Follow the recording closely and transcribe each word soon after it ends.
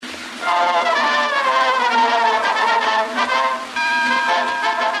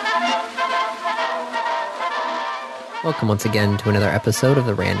Welcome once again to another episode of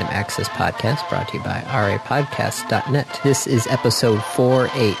the Random Access Podcast, brought to you by rapodcast.net. This is episode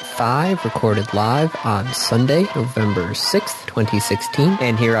 485, recorded live on Sunday, November 6th, 2016.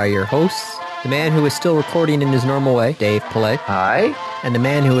 And here are your hosts, the man who is still recording in his normal way, Dave Pillay. Hi. And the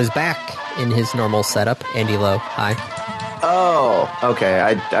man who is back in his normal setup, Andy Lowe. Hi. Oh,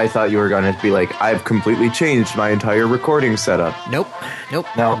 okay. I thought you were going to be like, I've completely changed my entire recording setup. Nope.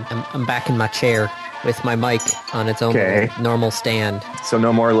 No. I'm back in my chair with my mic on its own normal stand. So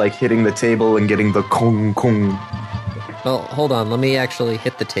no more like hitting the table and getting the kong kong. Well, hold on. Let me actually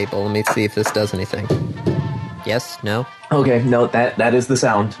hit the table. Let me see if this does anything. Yes? No? Okay, no, that is the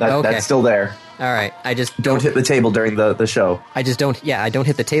sound. Okay. That's still there. All right. I just Don't hit the table during the show. I don't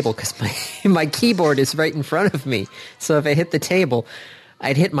hit the table because my keyboard is right in front of me. So if I hit the table,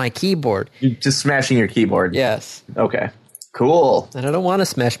 I'd hit my keyboard. You're just smashing your keyboard. Yes. Okay. Cool. And I don't want to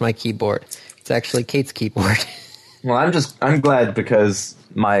smash my keyboard. It's actually Kate's keyboard. Well, I'm glad because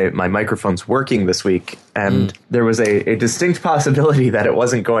my microphone's working this week, and there was a distinct possibility that it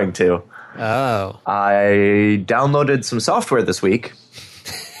wasn't going to. Oh. I downloaded some software this week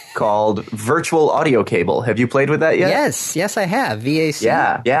called Virtual Audio Cable. Have you played with that yet? Yes, I have. VAC.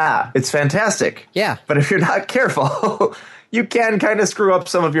 Yeah. It's fantastic. Yeah. But if you're not careful, you can kind of screw up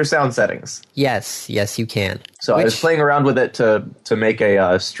some of your sound settings. Yes, you can. So I was playing around with it to make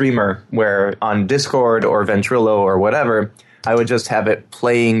a streamer where on Discord or Ventrilo or whatever, I would just have it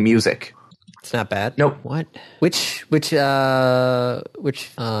playing music. It's not bad. Nope. What? Which virtual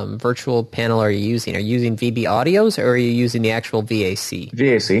panel are you using? Are you using VB Audios or are you using the actual VAC?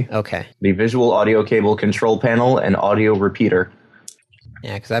 VAC. Okay. The Visual Audio Cable Control Panel and Audio Repeater.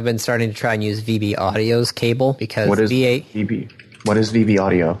 Yeah, because I've been starting to try and use VB Audio's cable because What is VB? What is VB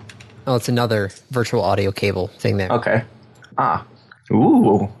Audio? Oh, it's another virtual audio cable thing there. Okay.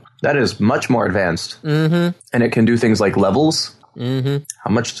 Ooh. That is much more advanced. Mm-hmm. And it can do things like levels. Mm-hmm.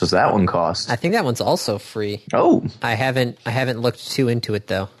 How much does that one cost? I think that one's also free. Oh. I haven't looked too into it,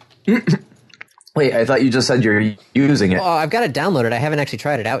 though. Wait, I thought you just said you're using it. Oh, I've got it downloaded. I haven't actually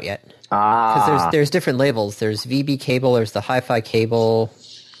tried it out yet. Because there's different labels. There's VB cable, there's the hi-fi cable,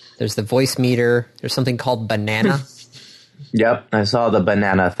 there's the voice meter, there's something called Banana. Yep, I saw the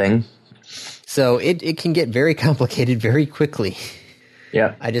banana thing. So it can get very complicated very quickly.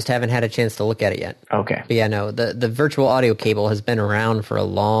 Yep. I just haven't had a chance to look at it yet. Okay. But yeah, no, the virtual audio cable has been around for a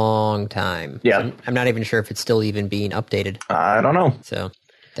long time. Yeah. So I'm not even sure if it's still even being updated. I don't know. So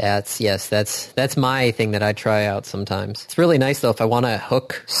that's my thing that I try out sometimes. It's really nice though if I want to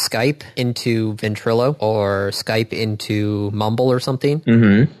hook Skype into Ventrilo or Skype into Mumble or something.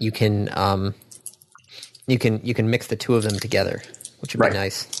 Mm-hmm. You can mix the two of them together, which would be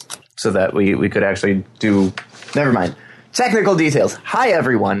nice. So that we could actually do. Never mind. Technical details. Hi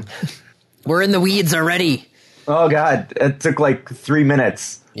everyone. We're in the weeds already. Oh god, it took like 3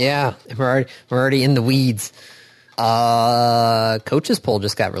 minutes. Yeah, we're already in the weeds. Coaches poll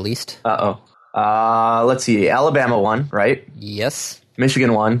just got released. Let's see. Alabama won, right? Yes.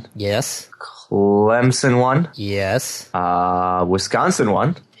 Michigan won. Yes. Clemson won. Yes. Wisconsin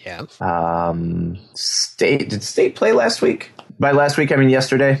won. Yeah. Did State play last week? By last week, I mean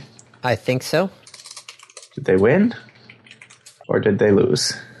yesterday. I think so. Did they win? Or did they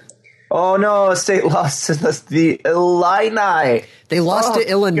lose? Oh no, State lost to the Illini. They lost to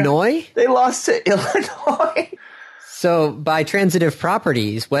Illinois? God. They lost to Illinois. So, by transitive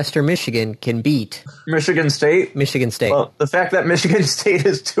properties, Western Michigan can beat Michigan State? Michigan State. Well, the fact that Michigan State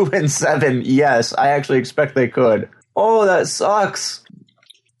is 2-7, yes, I actually expect they could. Oh, that sucks.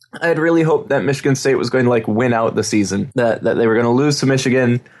 I had really hoped that Michigan State was going to win out the season, that they were going to lose to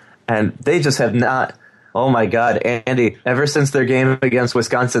Michigan, and they just have not. Oh my God, Andy, ever since their game against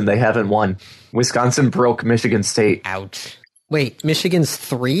Wisconsin, they haven't won. Wisconsin broke Michigan State. Ouch. Wait, Michigan's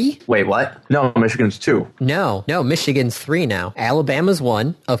 3? Wait, what? No, Michigan's 2. No, Michigan's 3 now. Alabama's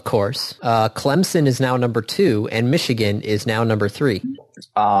 1, of course. Clemson is now number 2, and Michigan is now number 3.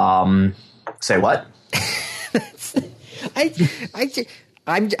 Say what?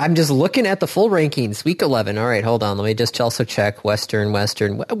 I'm just looking at the full rankings. Week 11. All right, hold on. Let me just also check Western's. What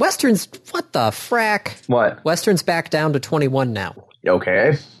the frack? What? Western's back down to 21 now.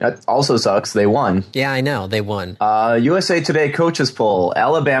 Okay. That also sucks. They won. Yeah, I know. They won. USA Today coaches poll.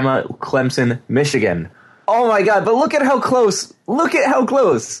 Alabama, Clemson, Michigan. Oh my God, but look at how close.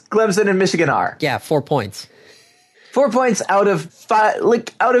 Clemson and Michigan are. Yeah, 4 points. 4 points out of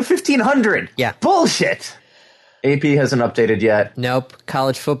 1,500. Yeah. Bullshit. AP hasn't updated yet. Nope.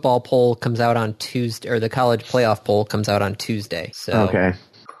 College football poll comes out on Tuesday, or the college playoff poll comes out on Tuesday. So okay.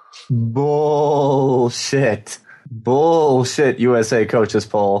 Bullshit. USA coaches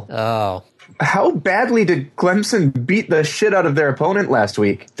poll. Oh. How badly did Clemson beat the shit out of their opponent last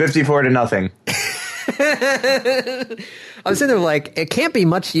week? 54-0. I was sitting there like, it can't be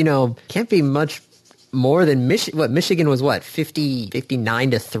much, more than Michigan. What, Michigan was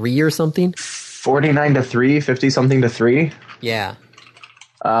 59-3 or something? 49-3, 50-something to 3? Yeah.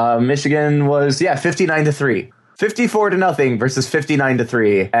 Michigan was, 59-3. 54-0 versus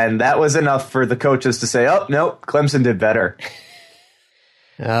 59-3. And that was enough for the coaches to say, oh, nope, Clemson did better.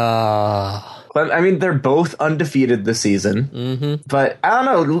 I mean, they're both undefeated this season, but I don't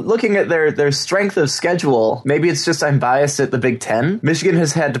know, looking at their strength of schedule, maybe it's just I'm biased at the Big Ten. Michigan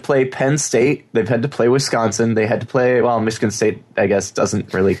has had to play Penn State. They've had to play Wisconsin. They had to play, well, Michigan State, I guess,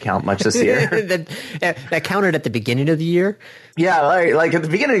 doesn't really count much this year. that counted at the beginning of the year? Yeah, like at the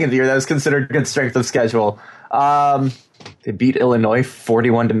beginning of the year, that was considered good strength of schedule. They beat Illinois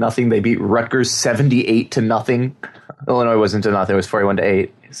 41-0. They beat Rutgers 78-0. Illinois wasn't to nothing. It was 41-8,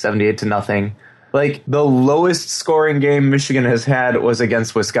 78-0. Like, the lowest scoring game Michigan has had was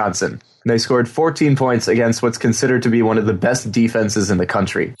against Wisconsin. They scored 14 points against what's considered to be one of the best defenses in the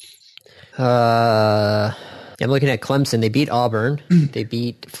country. I'm looking at Clemson. They beat Auburn. They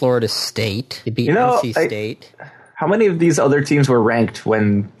beat Florida State. They beat NC State. How many of these other teams were ranked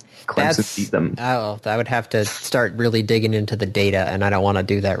when Clemson beat them? Oh, I would have to start really digging into the data, and I don't want to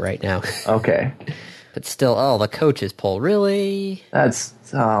do that right now. Okay. But still, the coaches poll, really?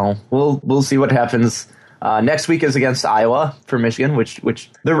 We'll see what happens. Next week is against Iowa for Michigan, which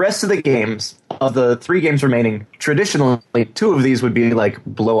the rest of the games, of the 3 games remaining, traditionally 2 of these would be like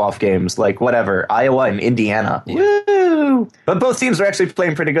blow-off games, like whatever, Iowa and Indiana. Yeah. Woo! But both teams are actually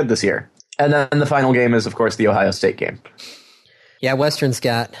playing pretty good this year. And then the final game is, of course, the Ohio State game. Yeah, Western's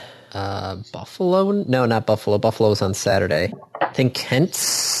got Buffalo. No, not Buffalo. Buffalo's on Saturday. I think Kent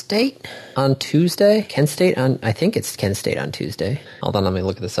State on Tuesday. I think it's Kent State on Tuesday. Hold on, let me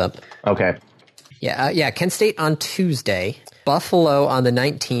look this up. Okay. Yeah, Kent State on Tuesday. Buffalo on the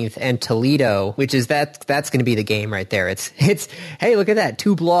 19th, and Toledo, which is that's going to be the game right there. It's hey, look at that,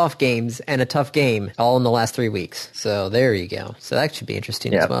 2 blow-off games and a tough game all in the last 3 weeks. So there you go. So that should be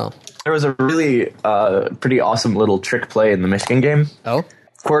interesting as well. There was a really pretty awesome little trick play in the Michigan game. Oh?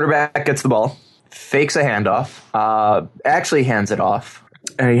 Quarterback gets the ball, fakes a handoff, actually hands it off.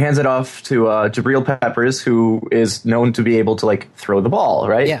 And he hands it off to Jabril Peppers, who is known to be able to, like, throw the ball,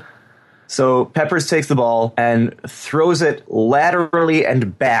 right? Yeah. So Peppers takes the ball and throws it laterally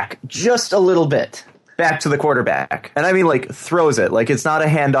and back just a little bit, back to the quarterback. And I mean, like, throws it. Like, it's not a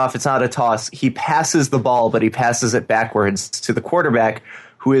handoff, it's not a toss. He passes the ball, but he passes it backwards to the quarterback,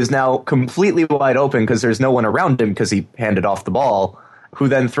 who is now completely wide open because there's no one around him because he handed off the ball, who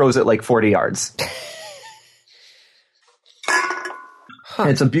then throws it like 40 yards.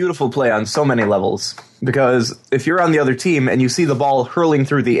 It's a beautiful play on so many levels, because if you're on the other team and you see the ball hurling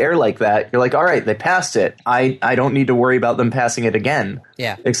through the air like that, you're like, all right, they passed it. I don't need to worry about them passing it again.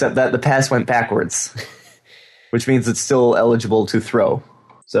 Yeah. Except that the pass went backwards, which means it's still eligible to throw.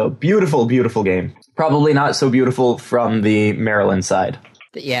 So beautiful, beautiful game. Probably not so beautiful from the Maryland side.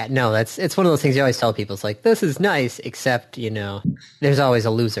 Yeah, no, it's one of those things you always tell people. It's like, this is nice, except, there's always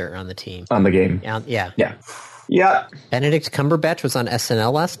a loser on the team. On the game. Yeah. Yeah. Benedict Cumberbatch was on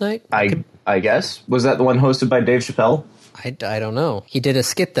SNL last night? I guess. Was that the one hosted by Dave Chappelle? I don't know. He did a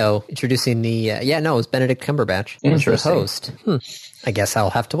skit, though, introducing the... it was Benedict Cumberbatch. Was the host. I guess I'll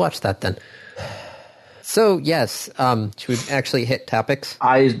have to watch that then. So, yes, should we actually hit topics?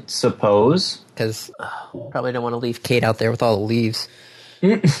 I suppose. Because probably don't want to leave Kate out there with all the leaves.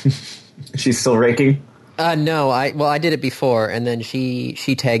 She's still raking? No, I did it before, and then she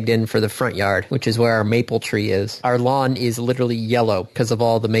tagged in for the front yard, which is where our maple tree is. Our lawn is literally yellow because of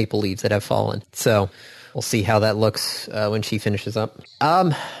all the maple leaves that have fallen. So we'll see how that looks when she finishes up.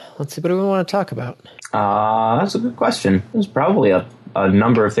 Let's see, what do we want to talk about? That's a good question. There's probably a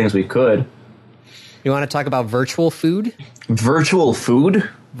number of things we could. You want to talk about virtual food? Virtual food?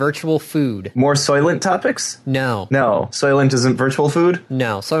 Virtual food. More Soylent topics? No. Soylent isn't virtual food?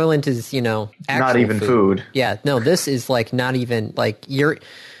 No. Soylent is, not even food. Yeah. No, this is like not even like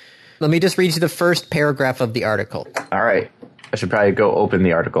let me just read you the first paragraph of the article. All right. I should probably go open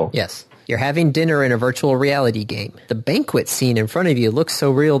the article. Yes. You're having dinner in a virtual reality game. The banquet scene in front of you looks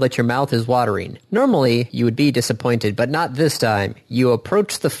so real that your mouth is watering. Normally, you would be disappointed, but not this time. You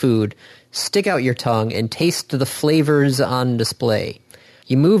approach the food, stick out your tongue, and taste the flavors on display.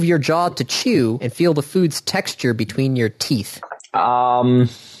 You move your jaw to chew and feel the food's texture between your teeth.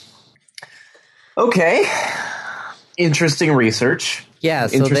 Okay. Interesting research. Yeah.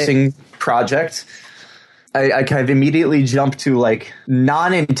 So interesting project. I kind of immediately jump to, like,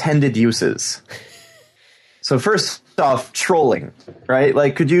 non-intended uses. So first off trolling, right?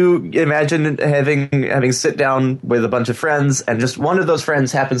 Like, could you imagine having sit down with a bunch of friends, and just one of those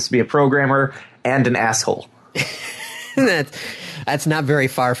friends happens to be a programmer and an asshole? That's not very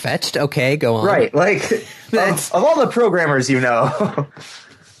far-fetched. Okay, go on. Right, like, of all the programmers you know,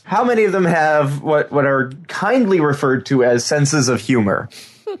 how many of them have what are kindly referred to as senses of humor?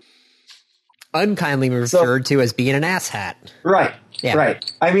 Unkindly referred to as being an asshat. Right, Yeah.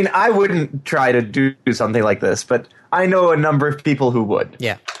 right. I mean, I wouldn't try to do something like this, but I know a number of people who would.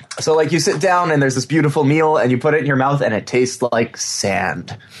 Yeah. So, like, you sit down and there's this beautiful meal, and you put it in your mouth, and it tastes like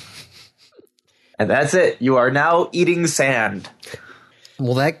sand. And that's it. You are now eating sand.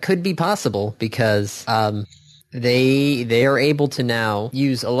 Well, that could be possible because they are able to now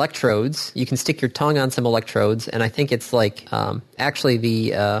use electrodes. You can stick your tongue on some electrodes, and I think it's like actually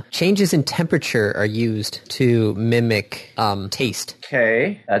the changes in temperature are used to mimic taste.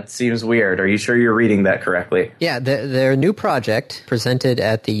 Okay, that seems weird. Are you sure you're reading that correctly? Yeah, their new project, presented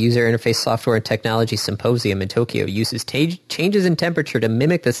at the User Interface Software and Technology Symposium in Tokyo, uses changes in temperature to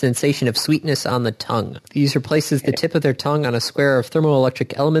mimic the sensation of sweetness on the tongue. The user places the tip of their tongue on a square of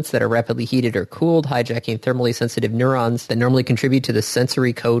thermoelectric elements that are rapidly heated or cooled, hijacking thermally sensitive neurons that normally contribute to the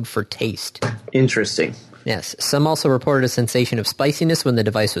sensory code for taste. Interesting. Yes, some also reported a sensation of spiciness when the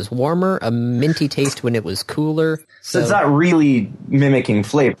device was warmer, a minty taste when it was cooler. So it's not really mimicking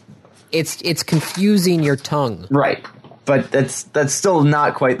flavor. It's confusing your tongue. Right. But that's still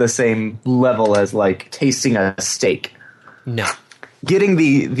not quite the same level as, like, tasting a steak. No. Getting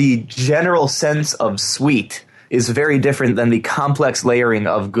the general sense of sweet is very different than the complex layering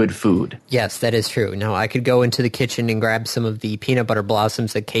of good food. Yes, that is true. Now, I could go into the kitchen and grab some of the peanut butter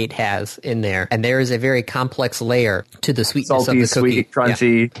blossoms that Kate has in there, and there is a very complex layer to the sweetness Salty, of the cookie. sweet,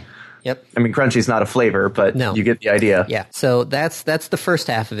 crunchy. Yeah. Yep. I mean, crunchy's not a flavor, but No. you get the idea. Yeah. So that's the first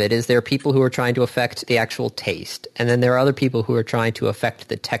half of it, is there are people who are trying to affect the actual taste, and then there are other people who are trying to affect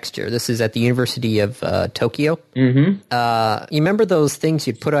the texture. This is at the University of Tokyo. Mm-hmm. You remember those things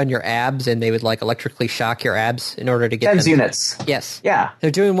you'd put on your abs and they would, like, electrically shock your abs in order to get TENS them? units. Yes. Yeah. They're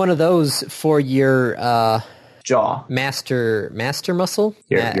doing one of those for your Jaw. master muscle?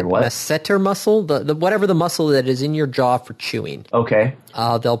 Your what? Masseter muscle? The whatever the muscle that is in your jaw for chewing. Okay.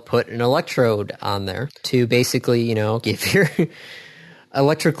 They'll put an electrode on there to basically, give your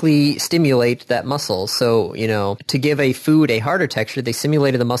electrically stimulate that muscle. So, to give a food a harder texture, they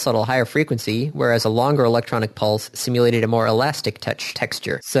simulated the muscle at a higher frequency, whereas a longer electronic pulse simulated a more elastic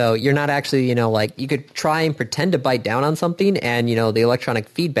texture. So you're not actually, you could try and pretend to bite down on something, and, the electronic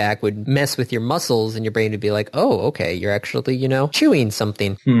feedback would mess with your muscles, and your brain would be like, oh, okay, you're actually, chewing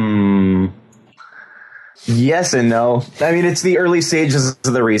something. Yes and no. I mean, it's the early stages of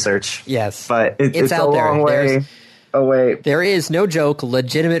the research. Yes. But it's out a there. long way away. There is, no joke,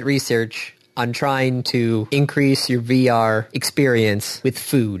 legitimate research on trying to increase your VR experience with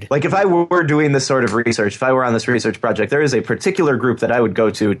food. Like, if I were doing this sort of research, if I were on this research project, there is a particular group that I would go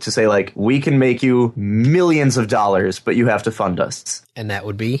to say, like, we can make you millions of dollars, but you have to fund us. And that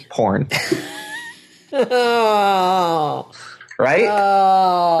would be? Porn. Oh. Right?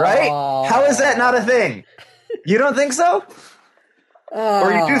 Oh. Right? How is that not a thing? You don't think so?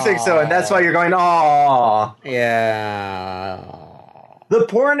 Or you do think so, and that's why you're going, aww. Yeah. The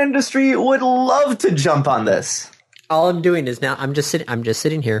porn industry would love to jump on this. All I'm doing is now I'm just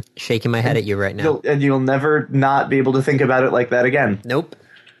sitting here shaking my head at you right now. You'll never not be able to think about it like that again. Nope.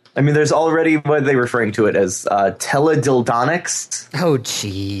 I mean, there's already, what are they referring to it as? Teledildonics? Oh,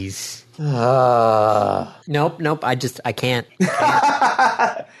 jeez. Nope. I can't.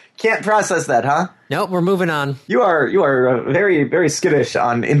 Can't process that, huh? Nope, we're moving on. You are very, very skittish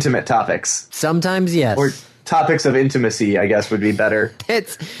on intimate topics. Sometimes, yes. Or topics of intimacy, I guess, would be better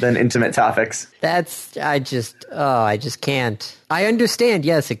than intimate topics. I just can't. I understand,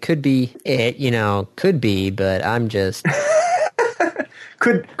 yes, it could be, but I'm just...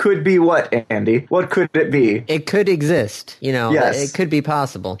 Could be what, Andy? What could it be? It could exist, Yes. It could be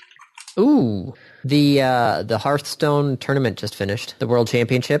possible. Ooh. The Hearthstone tournament just finished, the World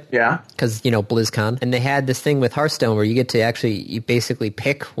Championship. Yeah. Because, BlizzCon. And they had this thing with Hearthstone where you get to you basically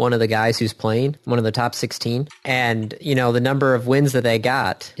pick one of the guys who's playing, one of the top 16. And, the number of wins that they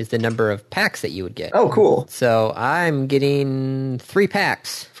got is the number of packs that you would get. Oh, cool. So I'm getting 3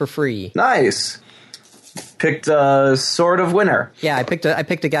 packs for free. Nice. Picked a sort of winner. Yeah, I picked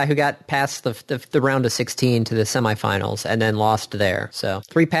a guy who got past the round of 16 to the semifinals and then lost there. So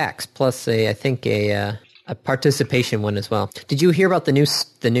 3 packs plus I think a participation one as well. Did you hear about the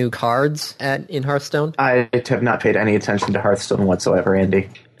new cards in Hearthstone? I have not paid any attention to Hearthstone whatsoever, Andy.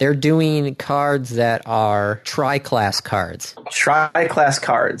 They're doing cards that are tri-class cards. Tri-class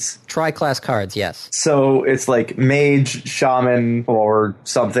cards. Tri-class cards, yes. So it's like mage, shaman, or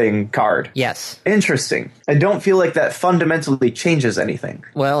something card. Yes. Interesting. I don't feel like that fundamentally changes anything.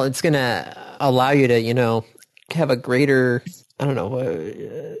 Well, it's going to allow you to, have a greater... I don't know.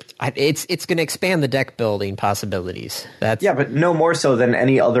 It's going to expand the deck building possibilities. Yeah, but no more so than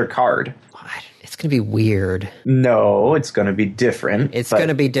any other card. It's going to be weird. No, it's going to be different. It's going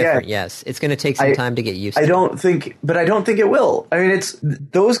to be different, yes. It's going to take some time to get used to. I don't think it will. I mean,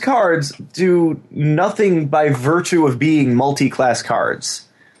 those cards do nothing by virtue of being multi-class cards.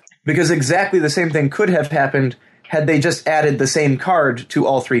 Because exactly the same thing could have happened had they just added the same card to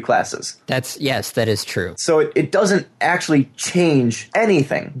all three classes. Yes, that is true. So it doesn't actually change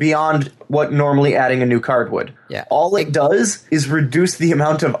anything beyond what normally adding a new card would. Yeah. All it does is reduce the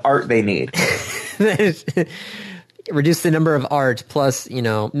amount of art they need. Reduce the number of art, plus,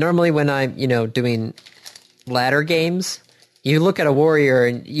 normally when I'm, doing ladder games, you look at a warrior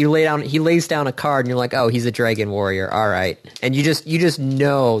and he lays down a card and you're like, oh, he's a dragon warrior. All right. And you just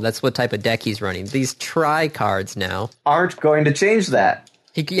know that's what type of deck he's running. These tri cards now aren't going to change that.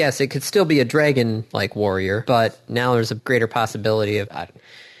 Yes, it could still be a dragon-like warrior, but now there's a greater possibility of...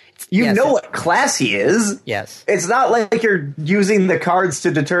 what class he is. Yes. It's not like you're using the cards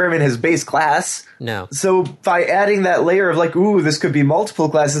to determine his base class. No. So by adding that layer of this could be multiple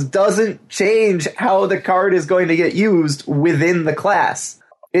classes doesn't change how the card is going to get used within the class.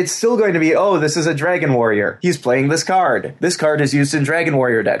 It's still going to be, this is a Dragon Warrior. He's playing this card. This card is used in Dragon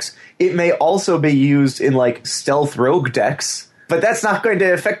Warrior decks. It may also be used in, Stealth Rogue decks, but that's not going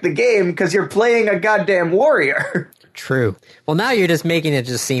to affect the game because you're playing a goddamn warrior. True. Well, now you're just making it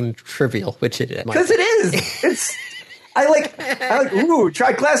just seem trivial, which it might. Because it is. I like,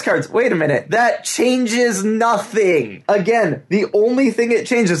 try class cards. Wait a minute. That changes nothing. Again, the only thing it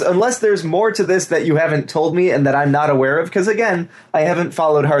changes, unless there's more to this that you haven't told me and that I'm not aware of, because again, I haven't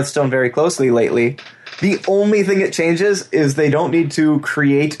followed Hearthstone very closely lately. The only thing it changes is they don't need to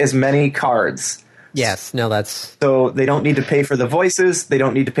create as many cards. Yes, no, that's... So they don't need to pay for the voices. They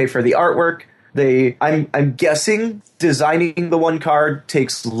don't need to pay for the artwork. I'm guessing designing the one card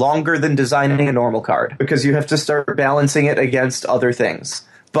takes longer than designing a normal card because you have to start balancing it against other things.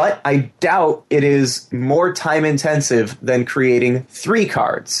 But I doubt it is more time intensive than creating 3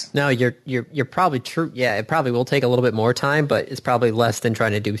 cards. No, you're probably true. Yeah, it probably will take a little bit more time, but it's probably less than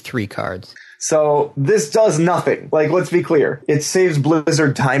trying to do 3 cards. So this does nothing. Let's be clear. It saves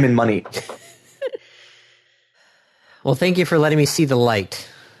Blizzard time and money. Well, thank you for letting me see the light.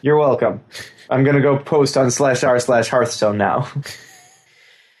 You're welcome. I'm going to go post on /r/Hearthstone now.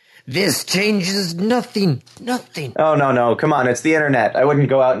 This changes nothing. Nothing. Oh, no. Come on. It's the internet. I wouldn't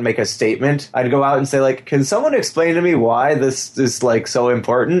go out and make a statement. I'd go out and say, can someone explain to me why this is, so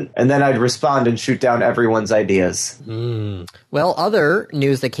important? And then I'd respond and shoot down everyone's ideas. Well, other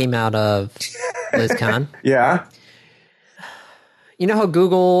news that came out of BlizzCon. Yeah? You know how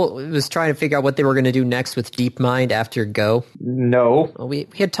Google was trying to figure out what they were going to do next with DeepMind after Go? No. Well, we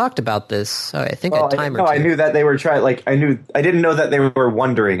had talked about this, I think, a time or two. I knew that they were trying, I didn't know that they were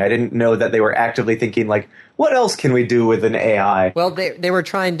wondering. I didn't know that they were actively thinking, what else can we do with an AI? Well, they were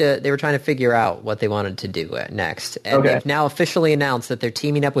trying to figure out what they wanted to do next. And they've now officially announced that they're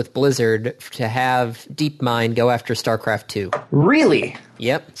teaming up with Blizzard to have DeepMind go after StarCraft 2. Really?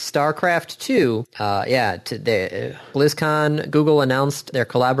 Yep. StarCraft 2, BlizzCon, Google announced their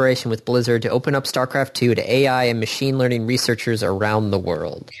collaboration with Blizzard to open up StarCraft 2 to AI and machine learning researchers around the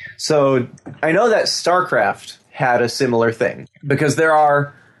world. So I know that StarCraft had a similar thing because there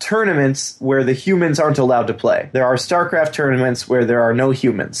are tournaments where the humans aren't allowed to play. There are StarCraft tournaments where there are no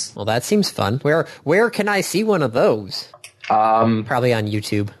humans. Well, that seems fun. Where can I see one of those? Probably on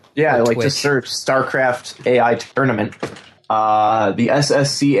YouTube. Yeah, just search StarCraft AI tournament. The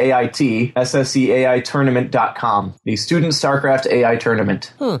SSCAIT, SSCAItournament.com. The Student StarCraft AI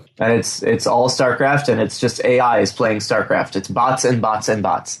Tournament. And it's all StarCraft, and it's just AIs playing StarCraft. It's bots and bots and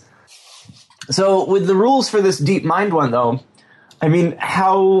bots. So with the rules for this DeepMind one, though, I mean,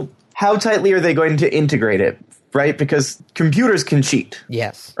 how tightly are they going to integrate it, right? Because computers can cheat.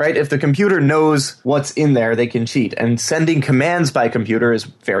 Yes. Right? If the computer knows what's in there, they can cheat. And sending commands by computer is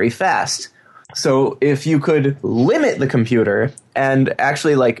very fast. So if you could limit the computer and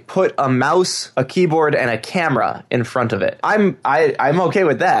actually put a mouse, a keyboard, and a camera in front of it, I'm okay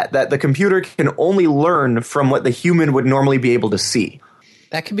with that. That the computer can only learn from what the human would normally be able to see.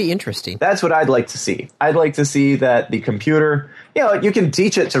 That could be interesting. That's what I'd like to see. I'd like to see that the computer, you can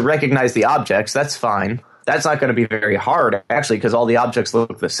teach it to recognize the objects. That's fine. That's not going to be very hard, actually, because all the objects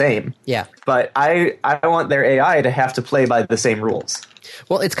look the same. Yeah. But I want their AI to have to play by the same rules.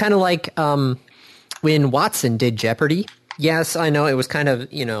 Well, it's kind of like when Watson did Jeopardy. Yes, I know it was kind of,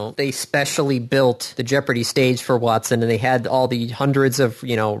 they specially built the Jeopardy stage for Watson, and they had all the hundreds of,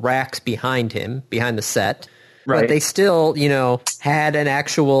 racks behind him, behind the set. Right. But they still, had an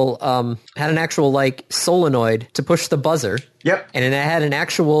actual like solenoid to push the buzzer. Yep. And it had an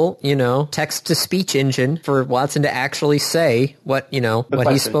actual, text to speech engine for Watson to actually say what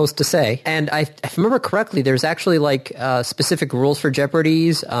he's supposed to say. And if I remember correctly, there's actually like specific rules for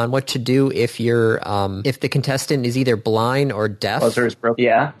Jeopardies on what to do if if the contestant is either blind or deaf. Buzzer is broken.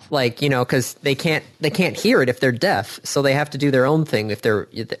 Yeah. Like, because they can't hear it if they're deaf, so they have to do their own thing.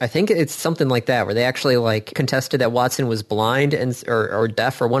 I think it's something like that, where they actually like contested that Watson was blind or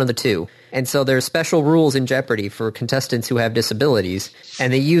deaf, or one of the two. And so there's special rules in Jeopardy for contestants who have disabilities,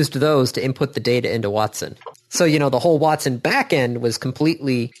 and they used those to input the data into Watson. So, the whole Watson backend was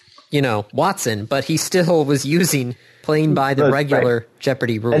completely, Watson, but he still was playing by the regular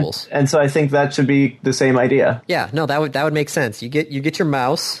Jeopardy rules. And so I think that should be the same idea. Yeah, no, that would make sense. You get your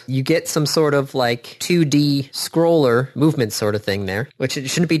mouse, you get some sort of like 2D scroller movement sort of thing there, which it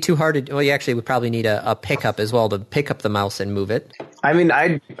shouldn't be too hard to. Well, you actually would probably need a pickup as well to pick up the mouse and move it. I mean,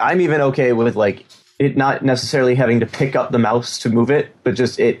 I'm even okay with like it not necessarily having to pick up the mouse to move it, but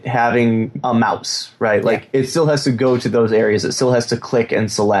just it having a mouse, right? Like it still has to go to those areas. It still has to click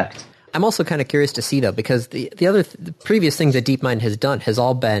and select. I'm also kind of curious to see, though, because the previous things that DeepMind has done has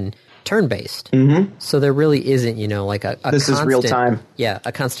all been turn-based. Mm-hmm. So there really isn't, like a this constant, is real time. Yeah,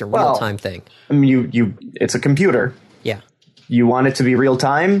 a constant real-time thing. I mean, it's a computer. Yeah. You want it to be real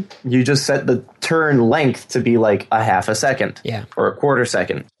time, you just set the turn length to be like a half a second. Yeah. Or a quarter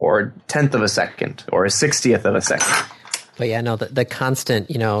second, or a tenth of a second, or a 60th of a second. But yeah, no, the constant,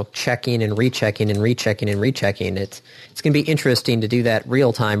 checking and rechecking and rechecking and rechecking, it's going to be interesting to do that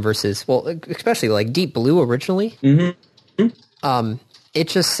real time versus, well, especially like Deep Blue originally. Mm-hmm. It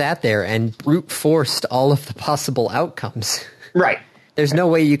just sat there and brute forced all of the possible outcomes. Right. There's no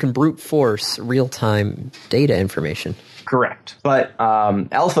way you can brute force real time data information. Correct. But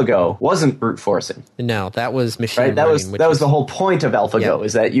AlphaGo wasn't brute forcing. No, that was machine learning. That was the whole point of AlphaGo,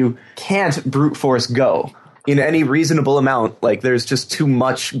 is that you can't brute force Go. In any reasonable amount, like there's just too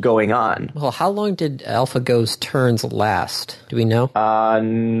much going on. Well, how long did AlphaGo's turns last? Do we know?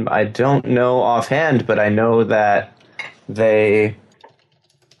 I don't know offhand, but I know that they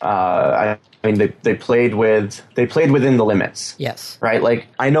they played within the limits. Yes. Right? Like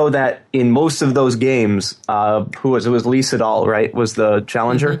I know that in most of those games, it was Lee Sedol, right? Was the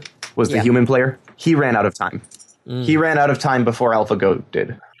challenger, was the human player. He ran out of time. He ran out of time before AlphaGo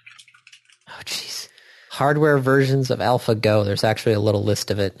did. Oh, jeez. Hardware versions of AlphaGo, there's actually a little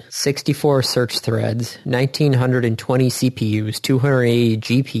list of it. 64 search threads, 1,920 CPUs, 280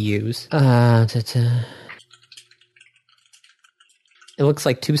 GPUs. It looks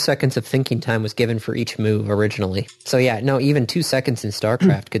like 2 seconds of thinking time was given for each move originally. So yeah, no, even 2 seconds in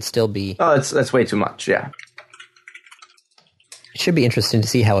StarCraft could still be... Oh, that's way too much, yeah. It should be interesting to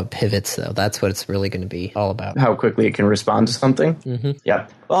see how it pivots, though. That's what it's really going to be all about. How quickly it can respond to something? Mm-hmm. Yeah.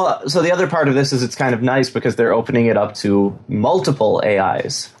 Well, so the other part of this is it's kind of nice because they're opening it up to multiple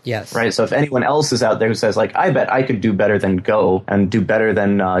AIs. Yes. Right? So if anyone else is out there who says, like, I bet I could do better than Go and do better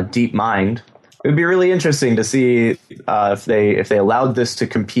than DeepMind, it would be really interesting to see if they allowed this to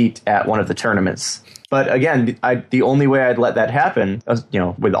compete at one of the tournaments. But again, the only way I'd let that happen,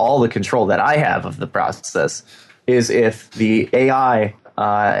 with all the control that I have of the process, is if the AI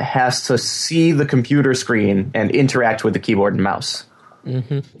has to see the computer screen and interact with the keyboard and mouse.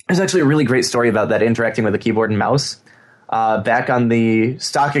 Mm-hmm. There's actually a really great story about that, interacting with the keyboard and mouse. Back on the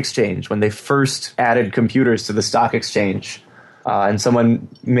stock exchange, when they first added computers to the stock exchange, and someone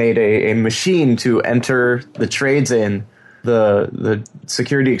made a machine to enter the trades in, the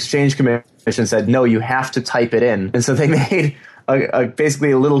Security Exchange Commission said, no, you have to type it in. And so they made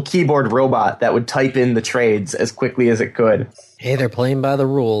basically a little keyboard robot that would type in the trades as quickly as it could. Hey, they're playing by the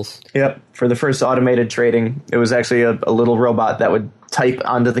rules. Yep. For the first automated trading, it was actually a little robot that would type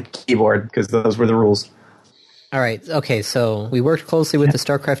onto the keyboard because those were the rules. All right. Okay, so we worked closely with the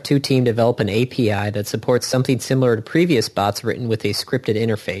StarCraft 2 team to develop an API that supports something similar to previous bots written with a scripted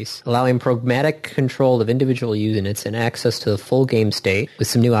interface, allowing programmatic control of individual units and access to the full game state, with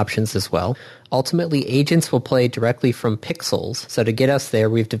some new options as well. Ultimately, agents will play directly from pixels, so to get us there,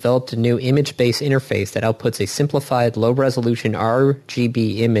 we've developed a new image-based interface that outputs a simplified, low-resolution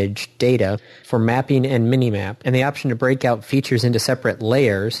RGB image data for mapping and minimap, and the option to break out features into separate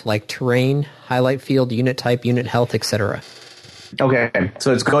layers, like terrain, highlight field, unit type, unit health, etc. Okay,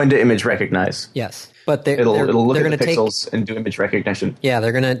 so it's going to image recognize. Yes. But It'll look they're at the gonna pixels and do image recognition. Yeah,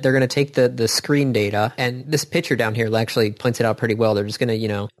 they're gonna take the screen data, and this picture down here actually points it out pretty well. They're just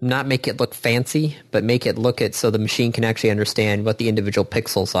gonna not make it look fancy, but make it look so the machine can actually understand what the individual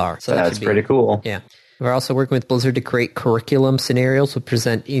pixels are. So that's pretty cool. Yeah. We're also working with Blizzard to create curriculum scenarios which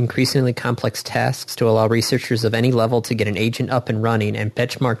present increasingly complex tasks to allow researchers of any level to get an agent up and running and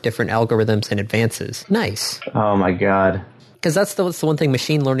benchmark different algorithms and advances. Nice. Oh my god. Because that's the one thing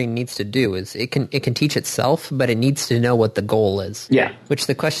machine learning needs to do is it can teach itself, but it needs to know what the goal is. Yeah. Which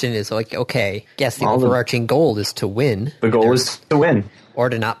the question is like, okay, yes, the overarching goal is to win. The goal is to win. Or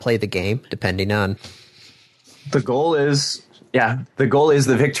to not play the game, depending on. The goal is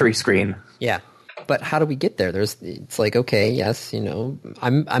the victory screen. Yeah. But how do we get there? It's like, okay, yes,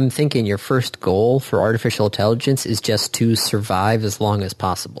 I'm thinking your first goal for artificial intelligence is just to survive as long as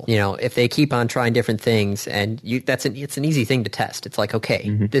possible. If they keep on trying different things, and it's an easy thing to test. It's like,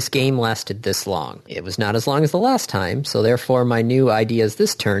 okay, this game lasted this long. It was not as long as the last time, so therefore my new ideas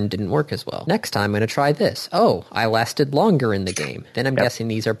this turn didn't work as well. Next time I'm going to try this. Oh, I lasted longer in the game. Then I'm guessing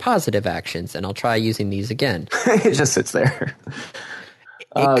these are positive actions, and I'll try using these again. It just sits there.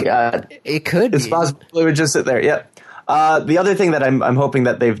 God. It could. It's possible it would just sit there. Yep. The other thing that I'm hoping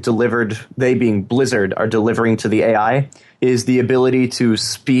that they've delivered, they being Blizzard, are delivering to the AI is the ability to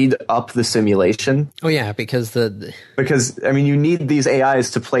speed up the simulation. Oh yeah, because you need these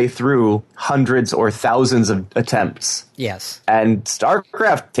AIs to play through hundreds or thousands of attempts. Yes. And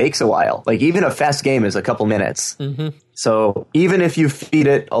StarCraft takes a while. Like even a fast game is a couple minutes. Mm-hmm. So even if you feed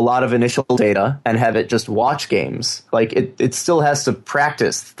it a lot of initial data and have it just watch games, like it still has to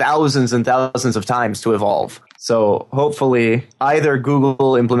practice thousands and thousands of times to evolve. So hopefully either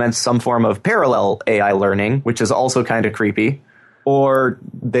Google implements some form of parallel AI learning, which is also kind of creepy, or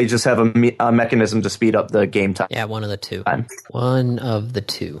they just have a mechanism to speed up the game time. Yeah, one of the two. One of the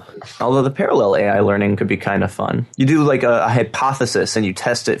two. Although the parallel AI learning could be kind of fun. You do like a hypothesis and you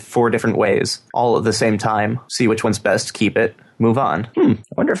test it 4 different ways all at the same time. See which one's best, keep it, move on. I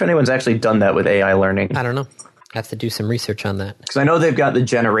wonder if anyone's actually done that with AI learning. I don't know. I have to do some research on that. Because I know they've got the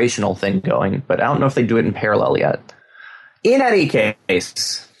generational thing going, but I don't know if they do it in parallel yet. In any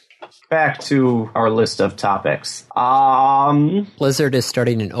case, back to our list of topics. Blizzard is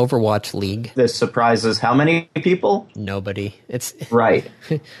starting an Overwatch League. This surprises how many people? Nobody. It's right.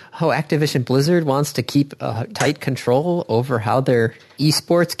 Activision Blizzard wants to keep tight control over how their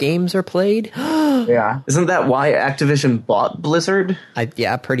esports games are played. Yeah. Isn't that why Activision bought Blizzard?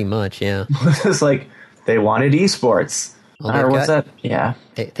 Yeah, pretty much, yeah. It's like they wanted esports. Well, what's that? Yeah.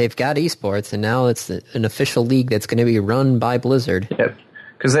 They've got esports, and now it's an official league that's going to be run by Blizzard. Yep.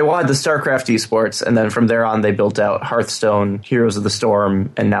 Because they wanted the StarCraft esports, and then from there on they built out Hearthstone, Heroes of the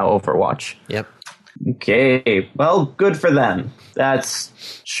Storm, and now Overwatch. Yep. Okay. Well, good for them. That's,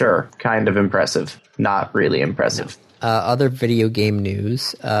 sure, kind of impressive. Not really impressive. No. Other video game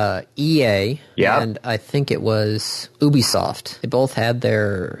news, EA and I think it was Ubisoft. They both had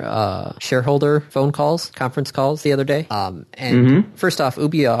their shareholder conference calls the other day. First off,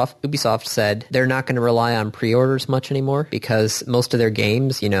 Ubisoft said they're not going to rely on pre-orders much anymore because most of their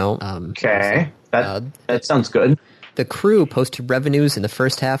games, okay, that sounds good. The Crew posted revenues in the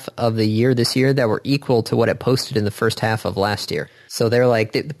first half of the year this year that were equal to what it posted in the first half of last year. So they're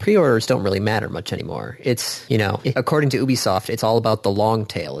like, the pre-orders don't really matter much anymore. It's, according to Ubisoft, it's all about the long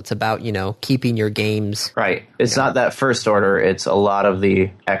tail. It's about, keeping your games. Right. It's not that first order. It's a lot of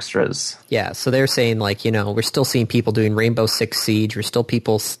the extras. Yeah. So they're saying we're still seeing people doing Rainbow Six Siege. You're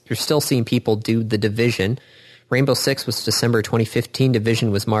still seeing people do The Division. Rainbow Six was December 2015.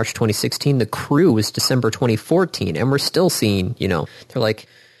 Division was March 2016. The Crew was December 2014. And we're still seeing, they're like,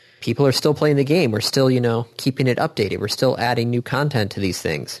 people are still playing the game. We're still, keeping it updated. We're still adding new content to these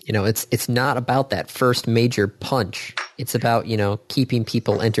things. It's not about that first major punch. It's about, keeping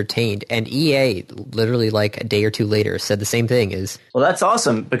people entertained. And EA, literally like a day or two later, said the same thing. Well, that's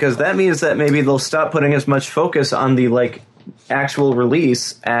awesome, because that means that maybe they'll stop putting as much focus on the, actual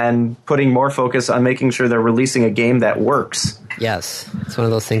release and putting more focus on making sure they're releasing a game that works. Yes. It's one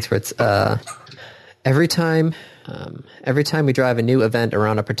of those things where it's every time we drive a new event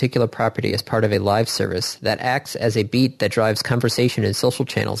around a particular property as part of a live service that acts as a beat that drives conversation in social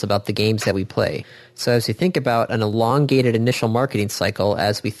channels about the games that we play. So as we think about an elongated initial marketing cycle,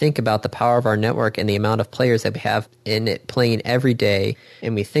 as we think about the power of our network and the amount of players that we have in it playing every day,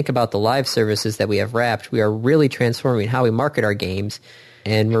 and we think about the live services that we have wrapped, we are really transforming how we market our games,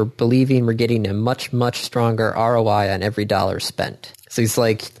 and we're believing we're getting a much, much stronger ROI on every dollar spent. So he's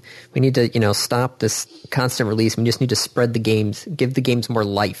like, we need to, stop this constant release. We just need to spread the games, give the games more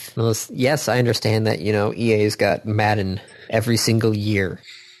life. Yes, I understand that, EA's got Madden every single year.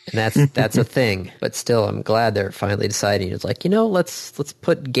 And that's a thing. But still, I'm glad they're finally deciding. It's like, let's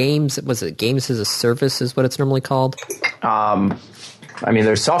put games, was it games as a service is what it's normally called?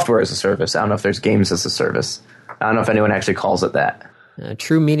 There's software as a service. I don't know if there's games as a service. I don't know if anyone actually calls it that.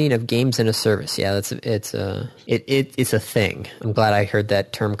 True meaning of games in a service. Yeah, it's a thing. I'm glad I heard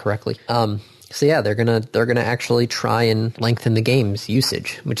that term correctly. So yeah, they're gonna actually try and lengthen the game's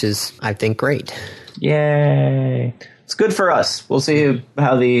usage, which is, I think, great. Yay! It's good for us. We'll see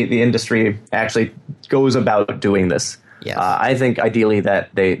how the industry actually goes about doing this. Yes. I think ideally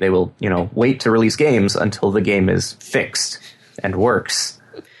that they will wait to release games until the game is fixed and works,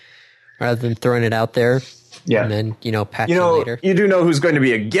 rather than throwing it out there. Yeah. And then, patch it later. You do know who's going to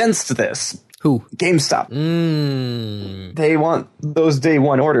be against this. Who? GameStop. They want those day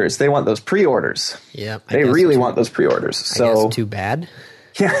one orders. They want those pre-orders. Yeah. They really want those pre-orders. So, I guess too bad.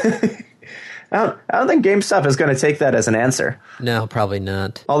 Yeah. I don't think GameStop is going to take that as an answer. No, probably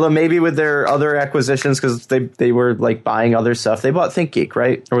not. Although maybe with their other acquisitions, because they were like buying other stuff. They bought ThinkGeek,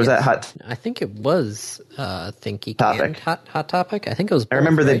 right? Or was that Hot? I think it was ThinkGeek Topic. and Hot Topic. I think it was both, I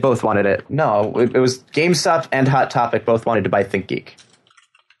remember right? they both wanted it. No, it was GameStop and Hot Topic both wanted to buy ThinkGeek.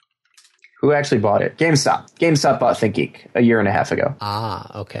 Who actually bought it? GameStop. GameStop bought ThinkGeek a year and a half ago.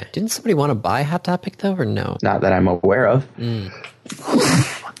 Ah, okay. Didn't somebody want to buy Hot Topic, though, or no? Not that I'm aware of.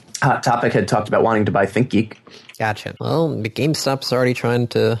 Hot Topic had talked about wanting to buy ThinkGeek. Gotcha. Well, GameStop's already trying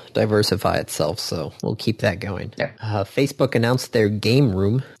to diversify itself, so we'll keep that going. Yeah. Facebook announced their Game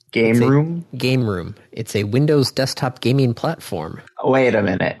Room. Game Room? Game Room. It's a Windows desktop gaming platform. Wait a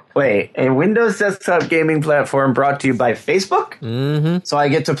minute. Wait, a Windows desktop gaming platform brought to you by Facebook? Mm-hmm. So I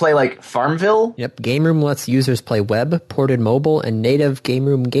get to play like Farmville? Yep. Game Room lets users play web, ported mobile, and native Game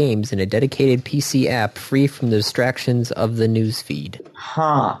Room games in a dedicated PC app free from the distractions of the news feed.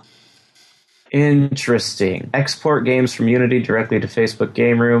 Huh. Interesting. Export games from Unity directly to Facebook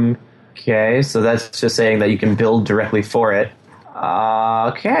Game Room. Okay, so that's just saying that you can build directly for it.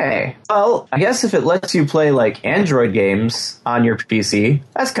 Okay. Well, I guess if it lets you play like Android games on your PC,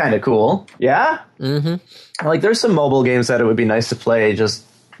 that's kind of cool. Yeah? Mm-hmm. Like there's some mobile games that it would be nice to play just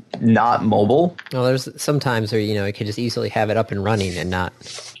not mobile. Well, there's sometimes where, you could just easily have it up and running and not...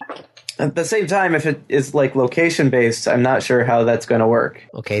 At the same time, if it is like location based, I'm not sure how that's going to work.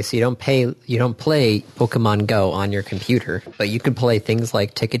 Okay, so you don't play Pokemon Go on your computer, but you could play things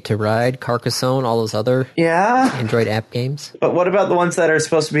like Ticket to Ride, Carcassonne, all those other Android app games. But what about the ones that are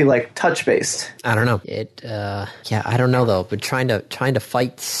supposed to be like touch based? I don't know. I don't know though. But trying to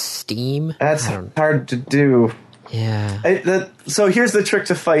fight Steam, that's hard to do. Yeah. So here's the trick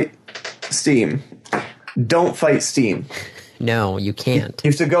to fight Steam: don't fight Steam. No, you can't.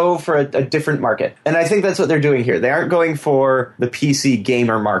 You have to go for a different market. And I think that's what they're doing here. They aren't going for the PC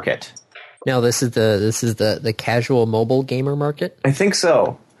gamer market. No, this is the casual mobile gamer market? I think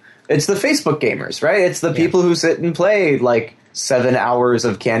so. It's the Facebook gamers, right? It's the people who sit and play like 7 hours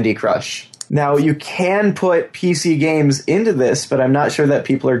of Candy Crush. Now, you can put PC games into this, but I'm not sure that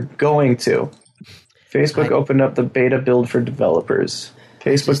people are going to. Facebook opened up the beta build for developers.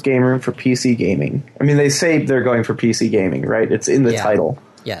 Facebook Game Room for PC gaming. I mean, they say they're going for PC gaming, right? It's in the title.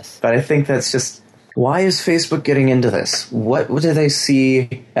 Yes. But I think that's just... Why is Facebook getting into this? What do they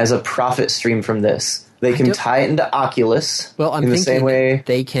see as a profit stream from this? They can tie it into Oculus. Well, I'm in the thinking same way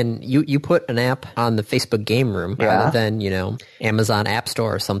they can. You put an app on the Facebook Game Room rather than Amazon App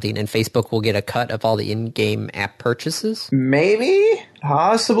Store or something, and Facebook will get a cut of all the in-game app purchases. Maybe,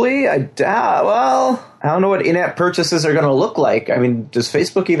 possibly. I doubt. Well, I don't know what in-app purchases are going to look like. I mean, does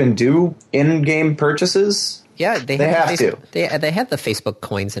Facebook even do in-game purchases? Yeah, they have to. They have the Facebook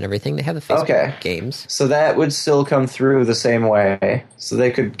coins and everything. They have the Facebook games. So that would still come through the same way. So they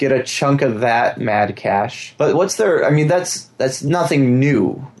could get a chunk of that mad cash. But what's their... I mean, that's nothing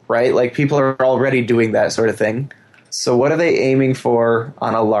new, right? Like, people are already doing that sort of thing. So what are they aiming for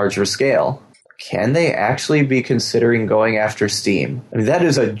on a larger scale? Can they actually be considering going after Steam? I mean, that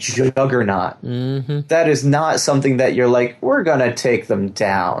is a juggernaut. Mm-hmm. That is not something that you're like, we're going to take them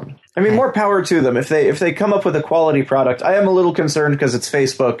down. I mean, more power to them. If they come up with a quality product, I am a little concerned because it's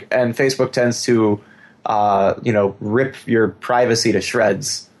Facebook, and Facebook tends to, rip your privacy to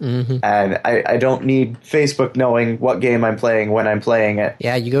shreds. Mm-hmm. And I don't need Facebook knowing what game I'm playing when I'm playing it.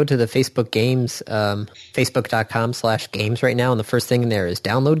 Yeah, you go to the Facebook games, facebook.com/games right now, and the first thing in there is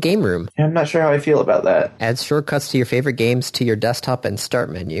download Game Room. Yeah, I'm not sure how I feel about that. Adds shortcuts to your favorite games to your desktop and start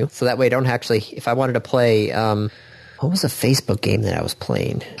menu. So that way I don't actually, if I wanted to play... What was a Facebook game that I was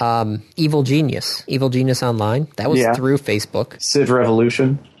playing? Evil Genius. Evil Genius Online. That was through Facebook. Civ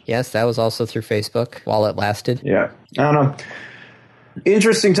Revolution. Yes, that was also through Facebook while it lasted. Yeah. I don't know.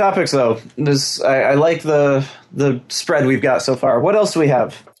 Interesting topics, though. I like the spread we've got so far. What else do we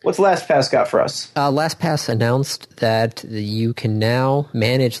have? What's LastPass got for us? LastPass announced that you can now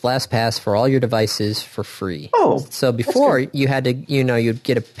manage LastPass for all your devices for free. Oh, so before you had to, you'd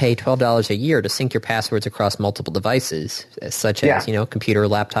get to pay $12 a year to sync your passwords across multiple devices, such as computer,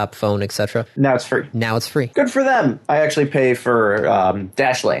 laptop, phone, etc. Now it's free. Now it's free. Good for them. I actually pay for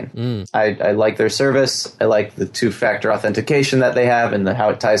Dashlane. I like their service. I like the two-factor authentication that they have and how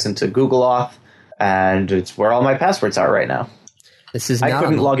it ties into Google Auth, and it's where all my passwords are right now. This is I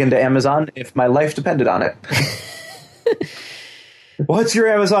couldn't log into Amazon if my life depended on it. What's your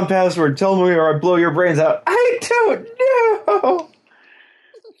Amazon password? Tell me or I blow your brains out. I don't know.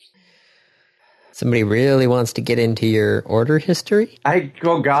 Somebody really wants to get into your order history?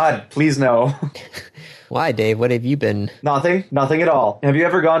 Oh God, please no. Why, Dave? What have you been? Nothing at all. Have you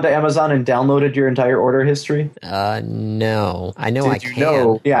ever gone to Amazon and downloaded your entire order history? No. I know I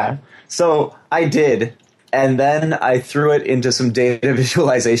can. Yeah. So I did. And then I threw it into some data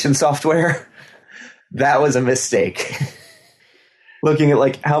visualization software. That was a mistake. Looking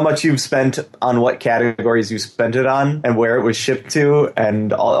at how much you've spent on what categories you spent it on and where it was shipped to,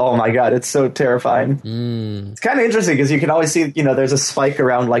 and oh my God, it's so terrifying. It's kind of interesting because you can always see, there's a spike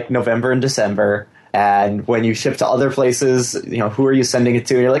around November and December. And when you ship to other places, who are you sending it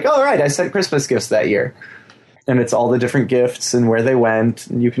to? And you're like, oh, right, I sent Christmas gifts that year. And it's all the different gifts and where they went.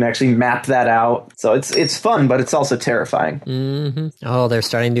 And you can actually map that out. So it's fun, but it's also terrifying. Mm-hmm. Oh, they're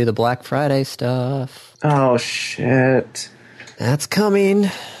starting to do the Black Friday stuff. Oh, shit. That's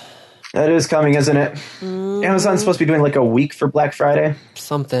coming. That is coming, isn't it? Amazon's supposed to be doing a week for Black Friday.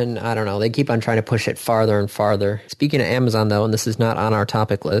 Something, I don't know. They keep on trying to push it farther and farther. Speaking of Amazon, though, and this is not on our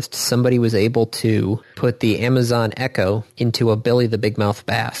topic list, somebody was able to put the Amazon Echo into a Billy the Big Mouth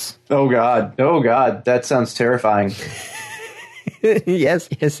Bass. Oh, God. That sounds terrifying. Yes.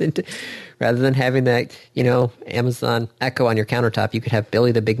 Rather than having that, Amazon Echo on your countertop, you could have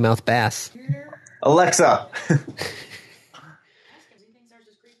Billy the Big Mouth Bass. Alexa.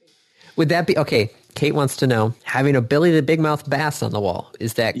 Would that be okay? Kate wants to know, having a Billy the Big Mouth Bass on the wall,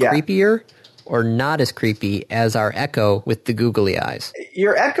 is that creepier or not as creepy as our Echo with the googly eyes?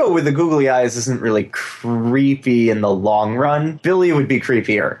 Your Echo with the googly eyes isn't really creepy in the long run. Billy would be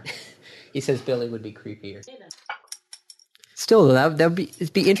creepier. He says Billy would be creepier. Still, that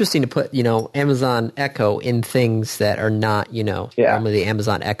would be interesting to put, Amazon Echo in things that are not, normally the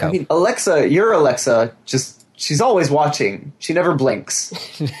Amazon Echo. I mean, your Alexa, she's always watching. She never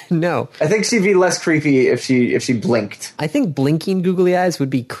blinks. No. I think she'd be less creepy if she blinked. I think blinking googly eyes would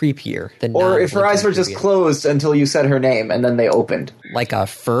be creepier than Or if her eyes were just closed until you said her name and then they opened. Like a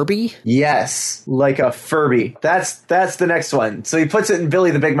Furby? Yes, like a Furby. That's the next one. So he puts it in Billy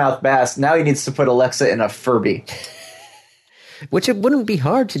the Big Mouth Bass. Now he needs to put Alexa in a Furby. Which it wouldn't be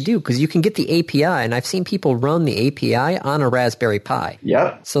hard to do because you can get the API, and I've seen people run the API on a Raspberry Pi.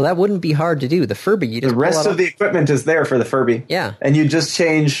 Yep. So that wouldn't be hard to do. The Furby, the rest of the equipment is there for the Furby. Yeah. And you just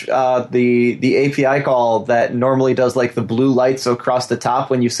change the API call that normally does the blue lights across the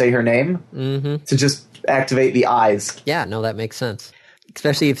top when you say her name to just activate the eyes. Yeah, no, that makes sense.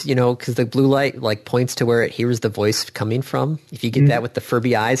 Especially if, because the blue light points to where it hears the voice coming from. If you get that with the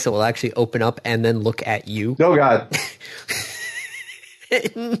Furby eyes, so it will actually open up and then look at you. Oh, God. All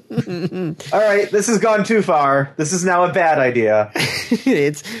right, this has gone too far. This is now a bad idea.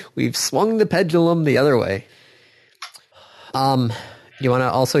 We've swung the pendulum the other way. You want to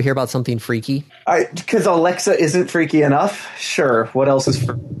also hear about something freaky? Because Alexa isn't freaky enough? Sure. What else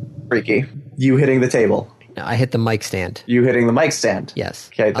is freaky? You hitting the table. No, I hit the mic stand. You hitting the mic stand? Yes.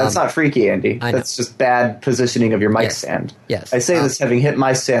 Okay, that's not freaky, Andy. That's just bad positioning of your mic stand. Yes. I say this having hit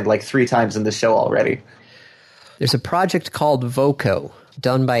my stand 3 times in the show already. There's a project called Voco,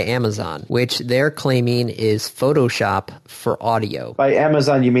 done by Amazon, which they're claiming is Photoshop for audio. By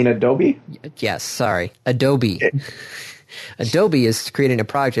Amazon, you mean Adobe? Yes, sorry. Adobe. Adobe is creating a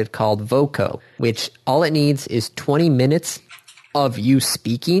project called Voco, which all it needs is 20 minutes of you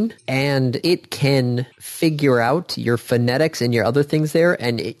speaking, and it can figure out your phonetics and your other things there,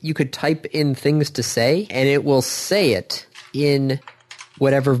 and you could type in things to say, and it will say it in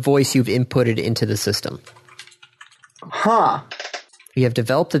whatever voice you've inputted into the system. Huh. We have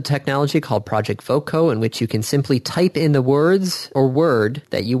developed a technology called Project Voco in which you can simply type in the words or word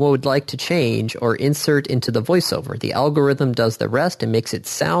that you would like to change or insert into the voiceover. The algorithm does the rest and makes it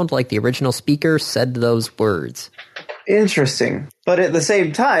sound like the original speaker said those words. Interesting. But at the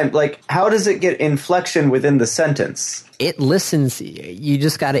same time, like, how does it get inflection within the sentence? It listens. You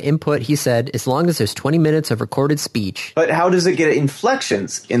just got to input, he said, as long as there's 20 minutes of recorded speech. But how does it get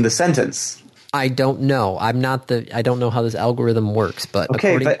inflections in the sentence? I don't know. I don't know how this algorithm works, but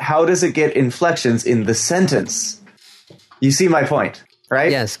okay, but how does it get inflections in the sentence? You see my point, right?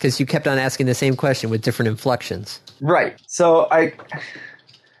 Yes, because you kept on asking the same question with different inflections. Right. So at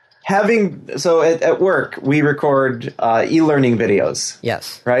work we record e-learning videos.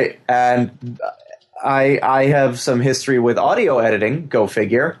 Yes. Right? And I have some history with audio editing, go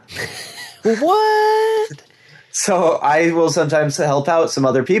figure. What? So I will sometimes help out some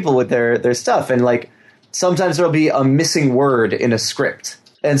other people with their stuff, and like sometimes there'll be a missing word in a script.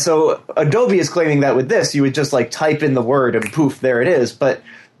 And so Adobe is claiming that with this, you would just like type in the word and poof, there it is. But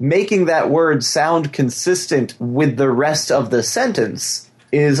making that word sound consistent with the rest of the sentence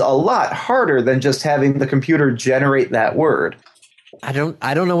is a lot harder than just having the computer generate that word. I don't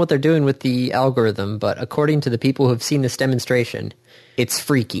know what they're doing with the algorithm, but according to the people who have seen this demonstration, it's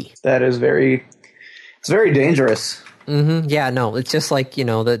freaky. That is it's very dangerous. Mm-hmm. Yeah, no, it's just like,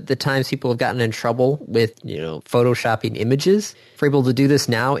 the times people have gotten in trouble with, photoshopping images. If we're able to do this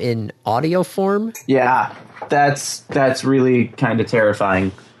now in audio form. Yeah, that's really kind of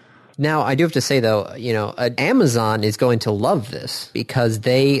terrifying. Now, I do have to say, though, Amazon is going to love this because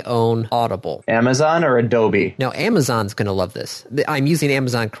they own Audible. Amazon or Adobe? No, Amazon's going to love this. I'm using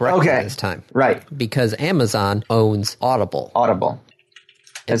Amazon correctly this time. Right. Because Amazon owns Audible.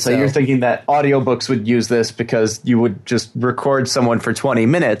 And so you're thinking that audiobooks would use this because you would just record someone for 20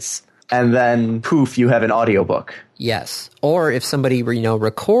 minutes and then poof, you have an audiobook. Yes. Or if somebody,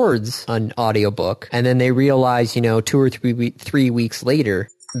 records an audiobook and then they realize, 2 or 3 weeks later,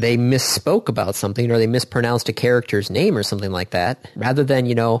 they misspoke about something or they mispronounced a character's name or something like that, rather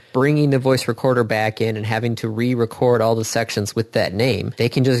than, bringing the voice recorder back in and having to re-record all the sections with that name, they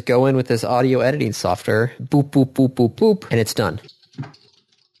can just go in with this audio editing software, boop, boop, boop, boop, boop, and it's done.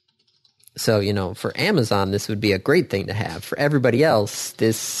 So, for Amazon, this would be a great thing to have. For everybody else,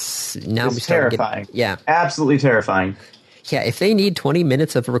 this now is terrifying. Yeah. Absolutely terrifying. Yeah, if they need 20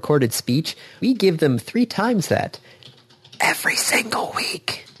 minutes of recorded speech, we give them 3 times that every single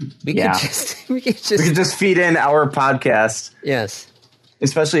week. We could just feed in our podcast. Yes.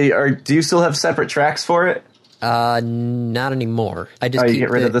 Especially, do you still have separate tracks for it? Not anymore. I just you get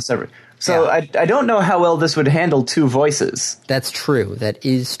rid of the separate. So yeah. I don't know how well this would handle 2 voices. That's true. That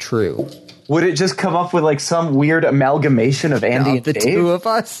is true. Would it just come up with like some weird amalgamation of Andy and the Dave? 2 of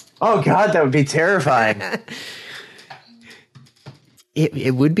us? Oh God, that would be terrifying.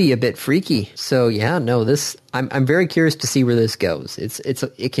 It would be a bit freaky. So yeah, no, I'm very curious to see where this goes.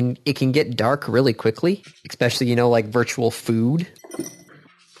 It can get dark really quickly, especially like virtual food.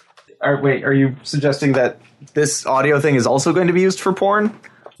 Are you suggesting that this audio thing is also going to be used for porn?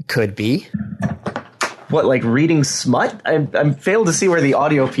 Could be. What, like reading smut? I'm failed to see where the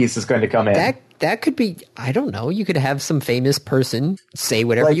audio piece is going to come in. That could be, I don't know, you could have some famous person say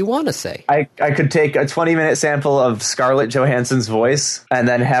whatever you want to say. I could take a 20-minute sample of Scarlett Johansson's voice and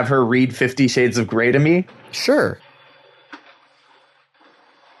then have her read 50 Shades of Grey to me. Sure.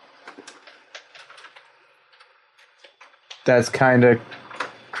 That's kind of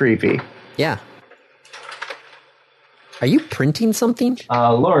creepy. Yeah. Are you printing something?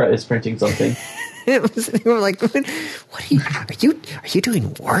 Laura is printing something. They were like, "What are you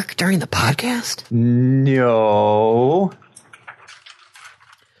doing work during the podcast?" No.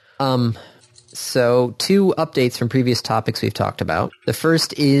 So 2 updates from previous topics we've talked about. The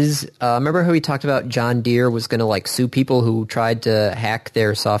first is, remember how we talked about John Deere was going to sue people who tried to hack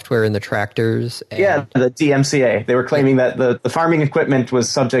their software in the tractors? Yeah, the DMCA. They were claiming that the farming equipment was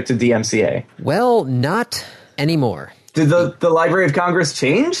subject to DMCA. Well, not anymore. Did the Library of Congress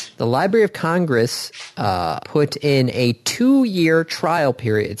change? The Library of Congress put in a 2-year trial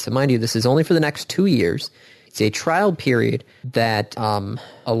period. So mind you, this is only for the next 2 years. It's a trial period that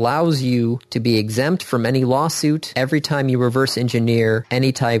allows you to be exempt from any lawsuit every time you reverse engineer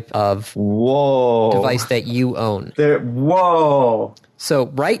any type of device that you own. Whoa. So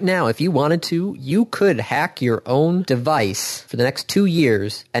right now, if you wanted to, you could hack your own device for the next 2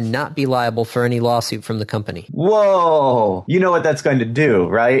 years and not be liable for any lawsuit from the company. Whoa. You know what that's going to do,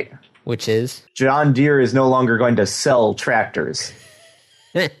 right? Which is? John Deere is no longer going to sell tractors.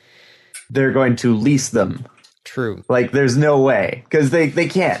 They're going to lease them. True. Like, there's no way. Because they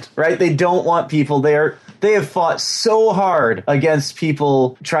can't, right? They don't want people there. They have fought so hard against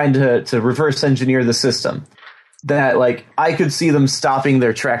people trying to reverse engineer the system that, like, I could see them stopping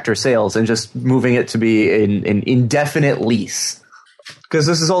their tractor sales and just moving it to be an indefinite lease. Because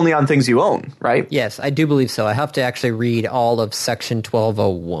this is only on things you own, right? Yes, I do believe so. I have to actually read all of Section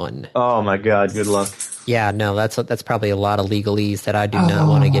 1201. Oh my God, good luck. Yeah, no, that's probably a lot of legalese that I do not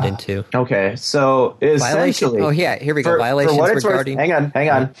want to get into. Okay, so essentially... Violation. Oh, yeah, here we go. Violations for what it's regarding... Worth, hang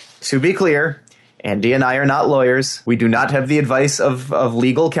on. To be clear, Andy and I are not lawyers. We do not have the advice of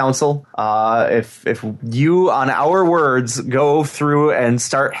legal counsel. If you, on our words, go through and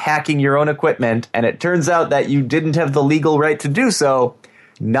start hacking your own equipment, and it turns out that you didn't have the legal right to do so,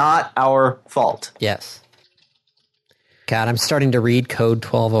 not our fault. Yes. God, I'm starting to read Code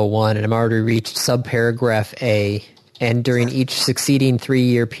 1201, and I'm already reached subparagraph A. And during each succeeding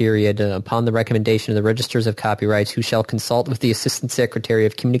 3-year period, upon the recommendation of the Registers of Copyrights, who shall consult with the Assistant Secretary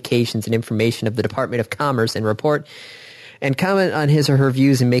of Communications and Information of the Department of Commerce and report and comment on his or her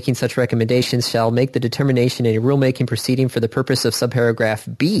views in making such recommendations, shall make the determination in a rulemaking proceeding for the purpose of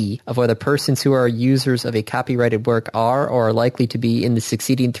subparagraph B of whether persons who are users of a copyrighted work are or are likely to be in the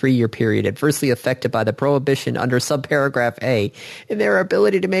succeeding 3-year period adversely affected by the prohibition under subparagraph A in their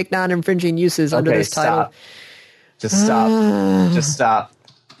ability to make non-infringing uses under this title. Just stop. Just stop.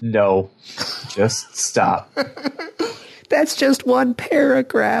 No. Just stop. That's just one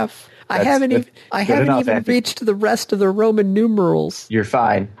paragraph. I haven't even reached the rest of the Roman numerals. You're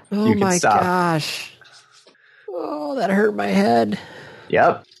fine. Oh you can my stop. gosh. Oh, that hurt my head.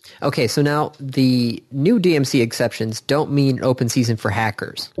 Yep. Okay, so now the new DMC exceptions don't mean open season for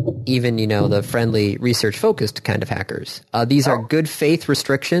hackers, even, the friendly research-focused kind of hackers. These are good faith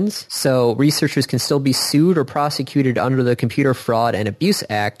restrictions, so researchers can still be sued or prosecuted under the Computer Fraud and Abuse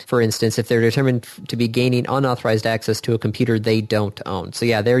Act, for instance, if they're determined to be gaining unauthorized access to a computer they don't own. So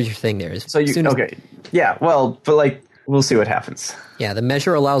yeah, there's your thing there. Yeah, well, but we'll see what happens. Yeah, the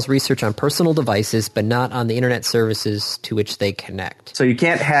measure allows research on personal devices, but not on the internet services to which they connect. So you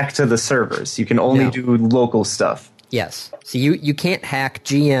can't hack to the servers. You can only do local stuff. Yes. So you can't hack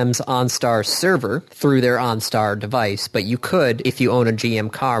GM's OnStar server through their OnStar device, but you could, if you own a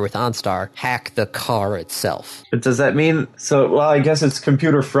GM car with OnStar, hack the car itself. But does that mean... I guess it's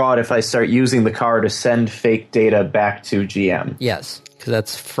computer fraud if I start using the car to send fake data back to GM. Yes. Because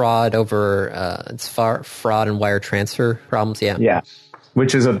that's fraud over, fraud and wire transfer problems, yeah. Yeah,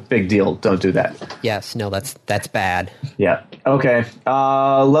 which is a big deal. Don't do that. Yes, no, that's bad. Yeah. Okay.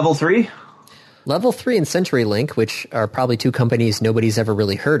 Level 3? Level 3 and CenturyLink, which are probably two companies nobody's ever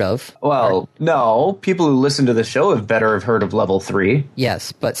really heard of. Well, no. People who listen to the show have heard of Level 3.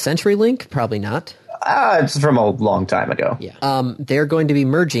 Yes, but CenturyLink, probably not. It's from a long time ago. Yeah. They're going to be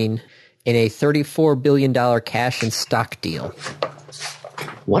merging in a $34 billion cash and stock deal.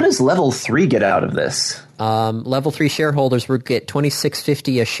 What does Level 3 get out of this? Level 3 shareholders will get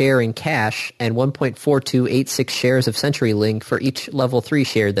 $26.50 a share in cash and 1.4286 shares of CenturyLink for each Level 3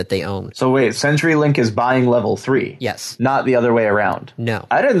 share that they own. So wait, CenturyLink is buying Level 3? Yes. Not the other way around? No.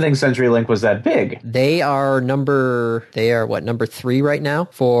 I didn't think CenturyLink was that big. They are number 3 right now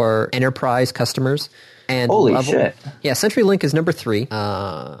for enterprise customers. And holy shit. Yeah, CenturyLink is number 3.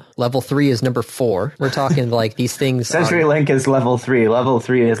 Level 3 is number 4. We're talking these things. CenturyLink is level 3. Level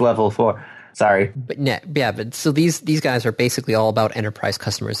 3 is level 4. Sorry. But so these guys are basically all about enterprise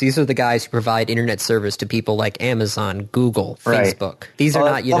customers. These are the guys who provide internet service to people like Amazon, Google, Facebook. These are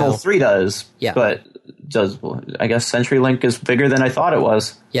not, Level 3 does. Yeah. But I guess CenturyLink is bigger than I thought it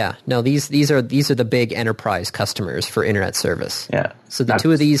was. Yeah. No, these are the big enterprise customers for internet service. Yeah. So the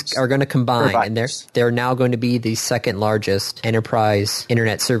two of these are going to combine, and they're now going to be the second largest enterprise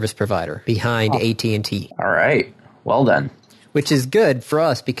internet service provider behind AT&T. All right. Well done. Which is good for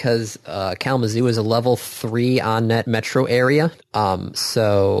us because Kalamazoo is a level 3 on-net metro area.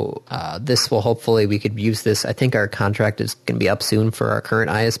 So this will hopefully, we could use this. I think our contract is going to be up soon for our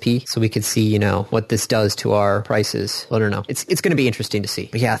current ISP. So we could see, what this does to our prices. I don't know. It's going to be interesting to see.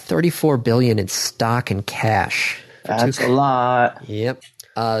 But yeah, $34 billion in stock and cash. That's a lot. Yep.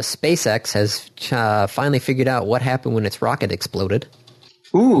 SpaceX has finally figured out what happened when its rocket exploded.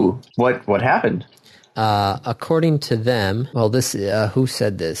 Ooh, what happened? According to them, who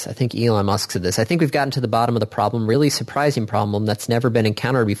said this? I think Elon Musk said this. I think we've gotten to the bottom of the problem, really surprising problem that's never been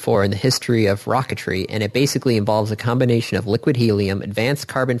encountered before in the history of rocketry, and it basically involves a combination of liquid helium, advanced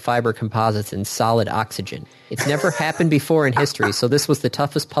carbon fiber composites, and solid oxygen. It's never happened before in history, so this was the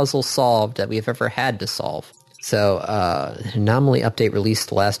toughest puzzle solved that we've ever had to solve. So, anomaly update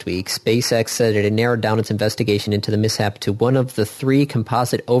released last week. SpaceX said it had narrowed down its investigation into the mishap to one of the 3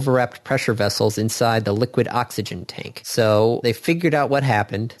 composite overwrapped pressure vessels inside the liquid oxygen tank. So, they figured out what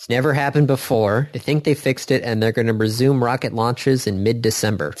happened. It's never happened before. They think they fixed it, and they're going to resume rocket launches in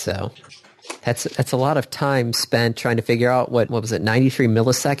mid-December. So, that's a lot of time spent trying to figure out what was it, 93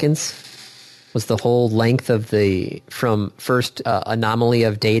 milliseconds? Was the whole length of from first anomaly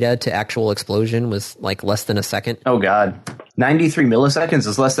of data to actual explosion was like less than a second? Oh, God. 93 milliseconds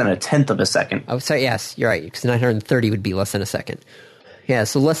is less than a tenth of a second. Oh, sorry, yes, you're right, because 930 would be less than a second. Yeah,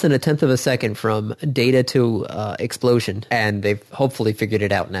 so less than a tenth of a second from data to explosion, and they've hopefully figured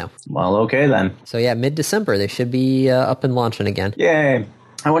it out now. Well, okay then. So yeah, mid-December, they should be up and launching again. Yay.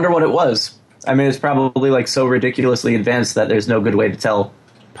 I wonder what it was. I mean, it's probably like so ridiculously advanced that there's no good way to tell.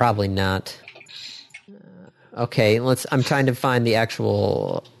 Probably not. Okay, I'm trying to find the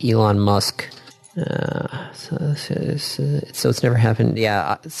actual Elon Musk. So it's never happened.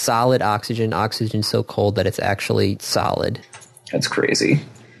 Yeah, solid oxygen. Oxygen so cold that it's actually solid. That's crazy.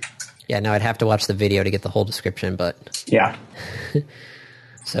 Yeah, no, I'd have to watch the video to get the whole description, but... Yeah.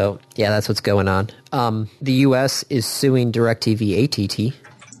 So, yeah, that's what's going on. The U.S. is suing DirecTV AT&T.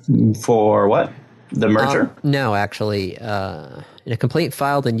 For what? The merger? No, actually. In a complaint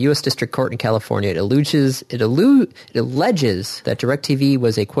filed in U.S. District Court in California, it alleges that DirecTV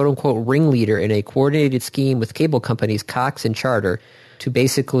was a quote-unquote ringleader in a coordinated scheme with cable companies Cox and Charter to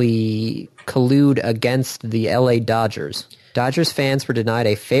basically collude against the L.A. Dodgers. Dodgers fans were denied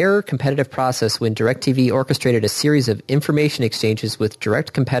a fair, competitive process when DirecTV orchestrated a series of information exchanges with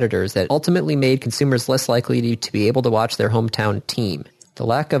direct competitors that ultimately made consumers less likely to be able to watch their hometown team. The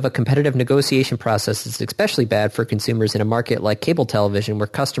lack of a competitive negotiation process is especially bad for consumers in a market like cable television where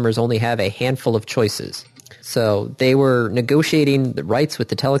customers only have a handful of choices. So they were negotiating the rights with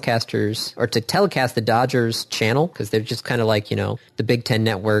the telecasters, or to telecast the Dodgers channel, because they're just kind of like, the Big Ten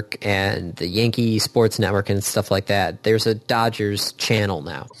Network and the Yankee Sports Network and stuff like that. There's a Dodgers channel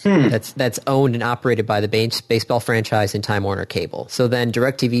now that's owned and operated by the baseball franchise and Time Warner Cable. So then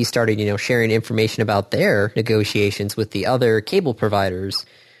DirecTV started, sharing information about their negotiations with the other cable providers.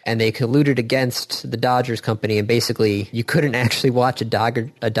 And they colluded against the Dodgers company, and basically you couldn't actually watch a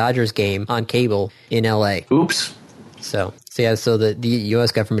Dodgers game on cable in L.A. Oops. So the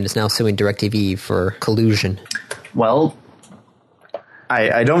U.S. government is now suing DirecTV for collusion. Well,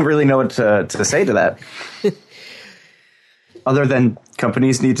 I don't really know what to say to that. Other than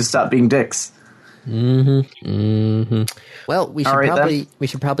companies need to stop being dicks. Mm-hmm. Mm-hmm. Well, we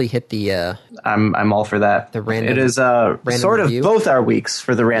should probably hit the. I'm all for that. The random. It is sort of review. Both our weeks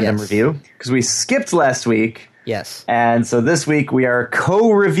for the random review, because we skipped last week. Yes. And so this week we are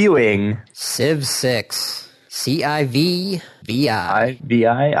co-reviewing Civ 6. CIV VI.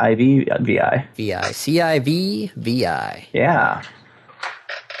 CIV VI. Yeah.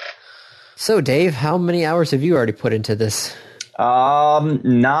 So, Dave, how many hours have you already put into this?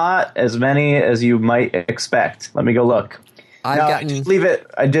 Not as many as you might expect. Let me go look. I did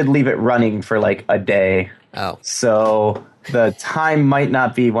leave it running for like a day. Oh. So the time might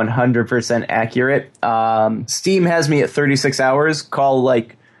not be 100% accurate. Steam has me at 36 hours. Call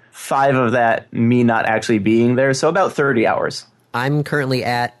like 5 of that me not actually being there. So about 30 hours. I'm currently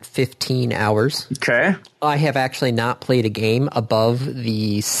at 15 hours. Okay. I have actually not played a game above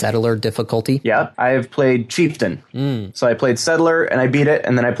the Settler difficulty. Yeah, I have played Chieftain. So I played Settler and I beat it,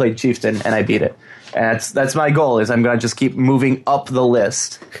 and then I played Chieftain and I beat it. And that's my goal, is I'm going to just keep moving up the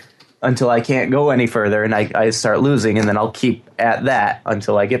list until I can't go any further and I start losing, and then I'll keep at that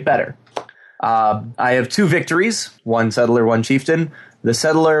until I get better. I have 2 victories, 1 Settler, 1 Chieftain. The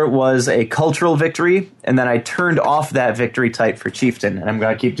Settler was a cultural victory, and then I turned off that victory type for Chieftain, and I'm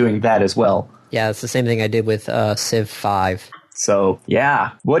going to keep doing that as well. Yeah, it's the same thing I did with Civ 5. So,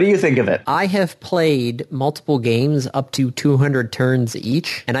 yeah. What do you think of it? I have played multiple games up to 200 turns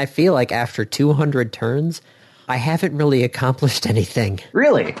each, and I feel like after 200 turns, I haven't really accomplished anything.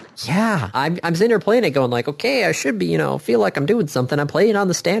 Really? Yeah. I'm sitting there playing it going like, okay, I should be, feel like I'm doing something. I'm playing on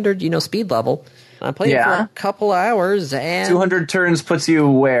the standard, speed level. I played it for a couple hours, and 200 turns puts you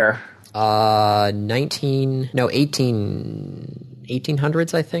where?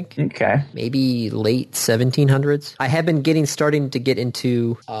 1800s, I think. Okay. Maybe late 1700s. I have been starting to get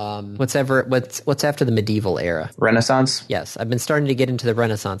into what's after the medieval era. Renaissance? Yes, I've been starting to get into the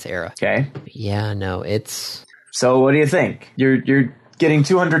Renaissance era. Okay. Yeah, no, it's... So what do you think? You're getting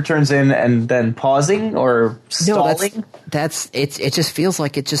 200 turns in and then pausing or stalling? No, it just feels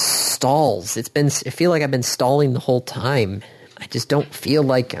like it just stalls. I feel like I've been stalling the whole time. I just don't feel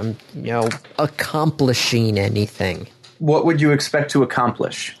like I'm, accomplishing anything. What would you expect to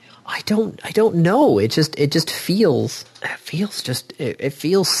accomplish? I don't know. It feels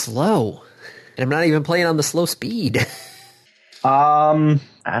slow. And I'm not even playing on the slow speed. I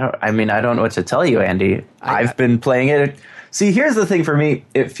don't know what to tell you, Andy. I've been playing it. See, here's the thing for me.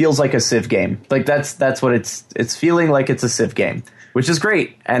 It feels like a Civ game. Like that's what it's feeling like. It's a Civ game, which is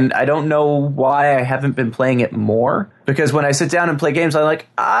great. And I don't know why I haven't been playing it more, Because when I sit down and play games, I'm like,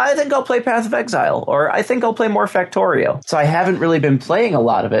 I think I'll play Path of Exile, or I think I'll play more Factorio. So I haven't really been playing a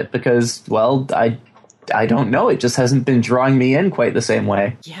lot of it because, well, I don't know. It just hasn't been drawing me in quite the same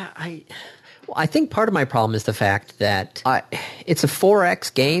way. Yeah, I think part of my problem is the fact that it's a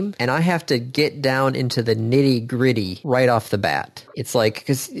 4X game, and I have to get down into the nitty-gritty right off the bat. It's like,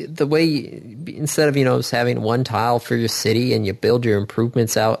 because the way, instead of, just having one tile for your city and you build your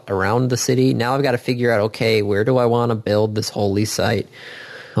improvements out around the city, now I've got to figure out, okay, where do I want to build this holy site?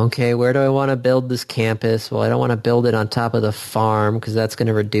 Okay, where do I want to build this campus? Well, I don't want to build it on top of the farm because that's going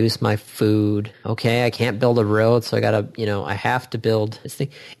to reduce my food. Okay, I can't build a road, so I got to, I have to build this thing.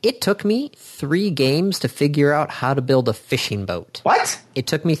 It took me 3 games to figure out how to build a fishing boat. What? It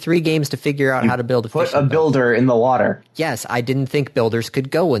took me 3 games to figure out how to build a fishing boat. Put a builder in the water. Yes, I didn't think builders could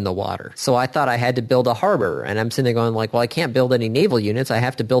go in the water. So I thought I had to build a harbor. And I'm sitting there going like, well, I can't build any naval units. I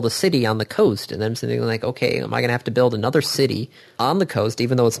have to build a city on the coast. And then I'm sitting there like, okay, am I going to have to build another city on the coast,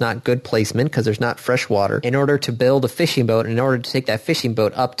 even though it's not good placement because there's not fresh water, in order to build a fishing boat, in order to take that fishing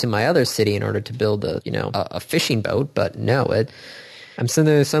boat up to my other city in order to build a fishing boat? But no, I'm sitting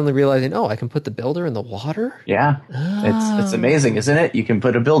there suddenly realizing, I can put the builder in the water? Yeah. Oh. It's amazing, isn't it? You can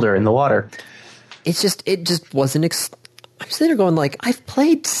put a builder in the water. It just wasn't... I'm sitting there going like, I've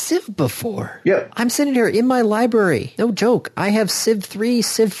played Civ before. Yep. I'm sitting here in my library. No joke. I have Civ 3,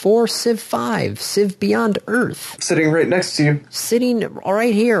 Civ 4, Civ 5, Civ Beyond Earth. Sitting right next to you. Sitting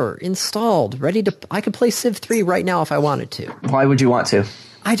right here, installed, ready to... I could play Civ 3 right now if I wanted to. Why would you want to?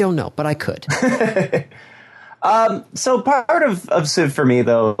 I don't know, but I could. So part of Civ for me,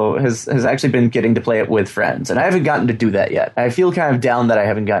 though, has actually been getting to play it with friends, and I haven't gotten to do that yet. I feel kind of down that I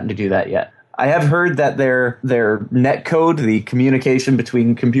haven't gotten to do that yet. I have heard that their netcode, the communication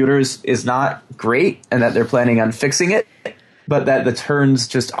between computers, is not great, and that they're planning on fixing it, but that the turns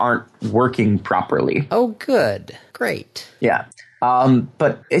just aren't working properly. Oh, good. Great. Yeah.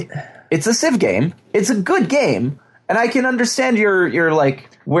 But it's a Civ game. It's a good game, and I can understand your like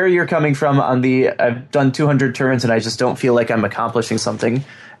where you're coming from on the I've done 200 turns and I just don't feel like I'm accomplishing something.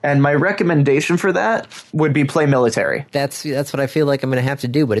 And my recommendation for that would be play military. That's what I feel like I'm going to have to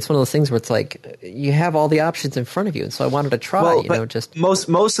do. But it's one of those things where it's like you have all the options in front of you, and so I wanted to try. Just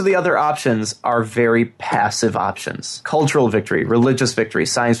most of the other options are very passive options. Cultural victory, religious victory,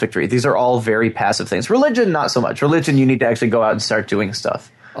 science victory. These are all very passive things. Religion, not so much. Religion, you need to actually go out and start doing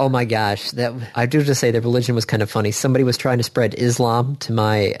stuff. Oh my gosh, I do have to say that religion was kind of funny. Somebody was trying to spread Islam to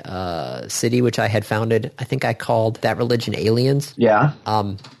my city, which I had founded. I think I called that religion Aliens. Yeah.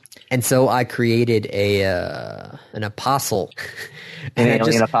 And so I created an apostle. An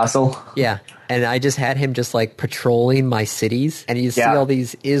alien apostle? Yeah. And I just had him just like patrolling my cities. And you see all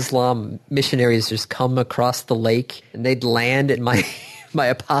these Islam missionaries just come across the lake, and they'd land, and my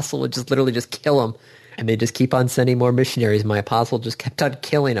apostle would just literally just kill them. And they just keep on sending more missionaries. My apostle just kept on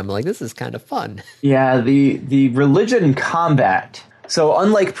killing them. Like, this is kind of fun. Yeah, the religion combat. So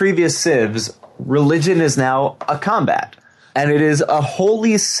unlike previous civs, religion is now a combat. And it is a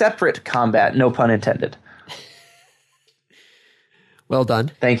wholly separate combat, no pun intended. Well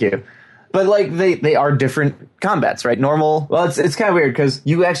done. Thank you. But like they are different combats, right? Normal. Well, it's kind of weird because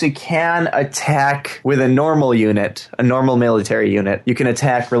you actually can attack with a normal unit, a normal military unit. You can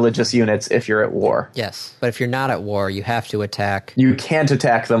attack religious units if you're at war. Yes, but if you're not at war, you have to attack. You can't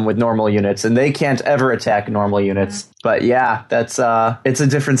attack them with normal units, and they can't ever attack normal units. But yeah, that's it's a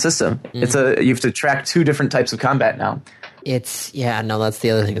different system. Mm-hmm. You have to track 2 different types of combat now. That's the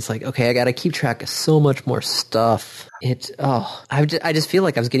other thing. It's like, okay, I got to keep track of so much more stuff. I just feel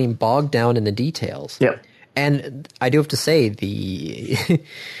like I was getting bogged down in the details. Yep. And I do have to say, the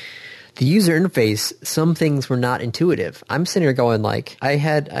user interface, some things were not intuitive. I'm sitting here going like, I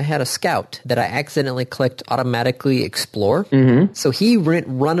had a scout that I accidentally clicked automatically explore. Mm-hmm. So he went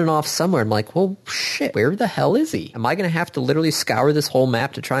running off somewhere. I'm like, well, shit, where the hell is he? Am I going to have to literally scour this whole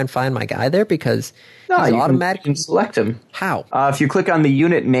map to try and find my guy there? Because no, you can select him. How? If you click on the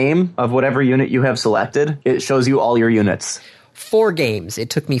unit name of whatever unit you have selected, it shows you all your units. 4 games. It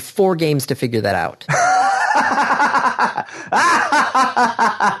took me 4 games to figure that out.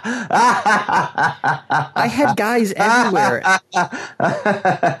 I had guys everywhere.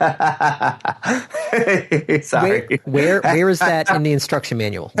 Sorry. Where is that in the instruction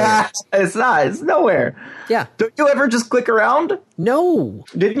manual? Where? It's not. It's nowhere. Yeah. Don't you ever just click around? No.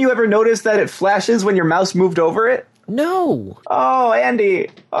 Didn't you ever notice that it flashes when your mouse moved over it? No. Oh, Andy.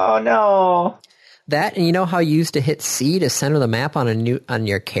 Oh, no. That, and you know how you used to hit C to center the map on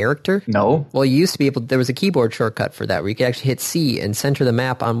your character? No. Well, you used to be able. There was a keyboard shortcut for that where you could actually hit C and center the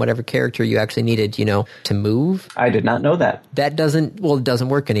map on whatever character you actually needed, to move. I did not know that. That doesn't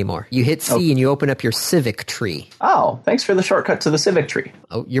work anymore. You hit C and you open up your civic tree. Oh, thanks for the shortcut to the civic tree.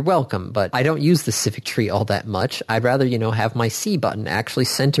 Oh, you're welcome, but I don't use the civic tree all that much. I'd rather, have my C button actually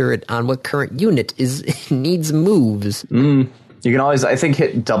center it on what current unit needs moves. You can always, I think,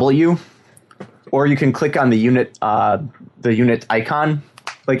 hit W, or you can click on the unit icon.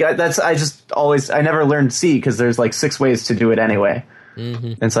 Like I never learned C because there's like 6 ways to do it anyway.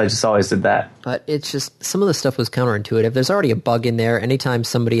 Mm-hmm. And so I just always did that. But it's just, some of the stuff was counterintuitive. There's already a bug in there. Anytime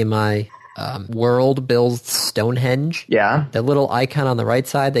somebody in my world builds Stonehenge, that little icon on the right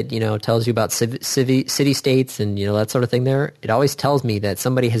side that, tells you about city-states and, that sort of thing there, it always tells me that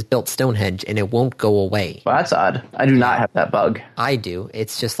somebody has built Stonehenge and it won't go away. Well, that's odd. I do not have that bug. I do.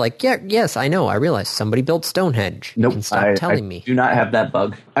 It's just like, yes, I know. I realize somebody built Stonehenge. Nope. You can stop telling me. I do not have that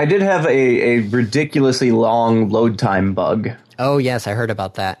bug. I did have a ridiculously long load time bug. Oh, yes, I heard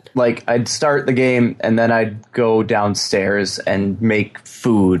about that. Like, I'd start the game, and then I'd go downstairs and make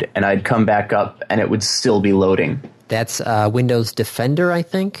food, and I'd come back up, and it would still be loading. That's Windows Defender, I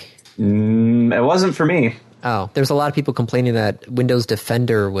think? It wasn't for me. Oh, there's a lot of people complaining that Windows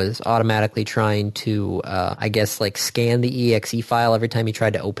Defender was automatically trying to, scan the exe file every time you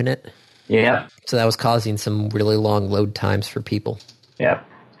tried to open it. Yeah. So that was causing some really long load times for people. Yeah.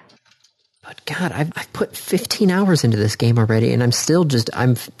 But God, I've put 15 hours into this game already, and I'm still just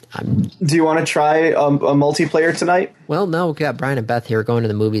I'm. Do you want to try a multiplayer tonight? Well, no, we got Brian and Beth here going to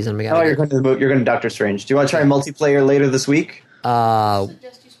the movies, and we got. Oh, you're going to Doctor Strange. Do you want to try multiplayer later this week? Yes,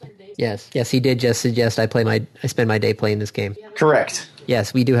 he did just suggest I spend my day playing this game. Correct.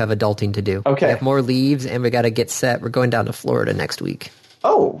 Yes, we do have adulting to do. Okay, we have more leaves, and we got to get set. We're going down to Florida next week.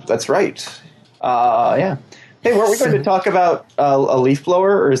 Oh, that's right. Yeah. Hey, weren't we going to talk about a leaf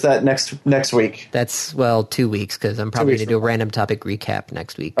blower, or is that next week? That's, 2 weeks, because I'm probably going to do a random topic recap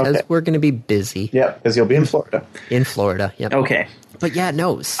next week, because we're going to be busy. Yeah, because you'll be in Florida. In Florida, yep. Okay. But yeah,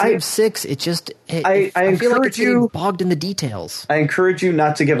 no, Civ 6, it just... I feel like it's getting bogged in the details. I encourage you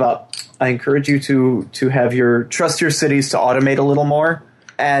not to give up. I encourage you to have trust your cities to automate a little more.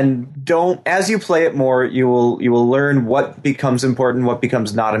 And as you play it more, you will learn what becomes important, what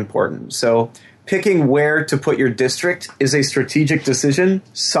becomes not important. So... picking where to put your district is a strategic decision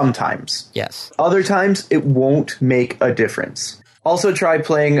sometimes. Yes. Other times, it won't make a difference. Also, try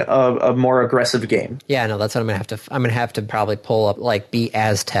playing a more aggressive game. Yeah, no, that's what I'm going to have to probably pull up, be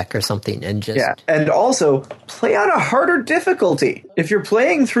Aztec or something and just... Yeah, and also, play on a harder difficulty. If you're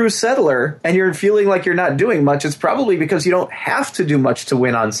playing through Settler and you're feeling like you're not doing much, it's probably because you don't have to do much to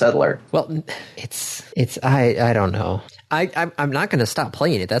win on Settler. Well, I don't know. I'm not going to stop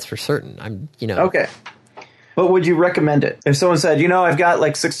playing it. That's for certain. Okay. But would you recommend it? If someone said, I've got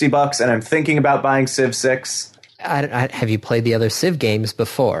like $60 and I'm thinking about buying Civ 6. Have you played the other Civ games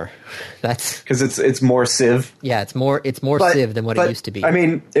before? That's because it's more Civ. Yeah, it's more Civ than what it used to be. I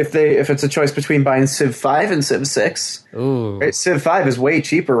mean, if it's a choice between buying Civ 5 and Civ 6, right, Civ 5 is way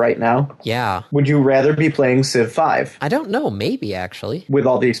cheaper right now. Yeah. Would you rather be playing Civ 5? I don't know. Maybe actually with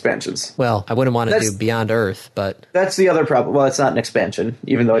all the expansions. Well, I wouldn't want to do Beyond Earth, but that's the other problem. Well, it's not an expansion,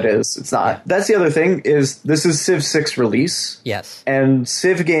 even though it is. It's not. Yeah. That's the other thing. Is this is Civ 6 release? Yes. And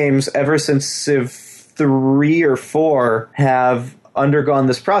Civ games ever since Civ 3 or 4 have undergone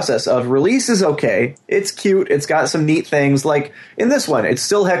this process of release is okay. It's cute. It's got some neat things. Like in this one, it's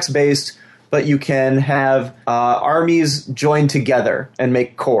still hex-based, but you can have armies join together and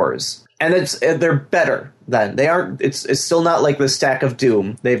make cores. And they're better than they aren't. It's still not like the Stack of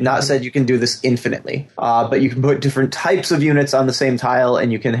Doom. They've not said you can do this infinitely, but you can put different types of units on the same tile,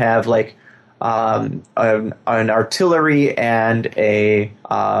 and you can have like an artillery and a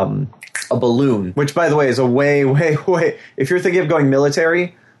balloon, which, by the way, is a way. If you're thinking of going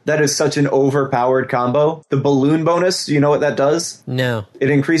military, that is such an overpowered combo. The balloon bonus, you know what that does? No. It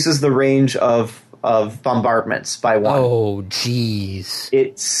increases the range of bombardments by 1. Oh, jeez.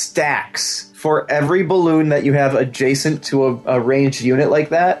 It stacks. For every balloon that you have adjacent to a ranged unit like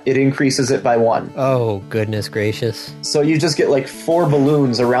that, it increases it by 1. Oh, goodness gracious. So you just get like 4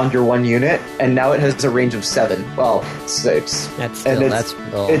 balloons around your one unit, and now it has a range of 7. Well, 6.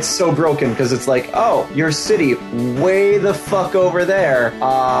 It's so broken because it's like, oh, your city way the fuck over there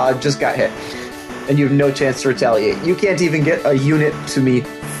just got hit. And you have no chance to retaliate. You can't even get a unit to me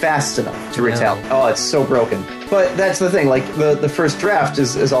fast enough to retaliate. Oh, it's so broken. But that's the thing. Like the first draft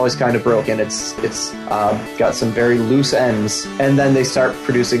is always kind of broken. It's got some very loose ends, and then they start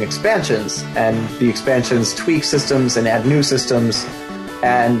producing expansions, and the expansions tweak systems and add new systems.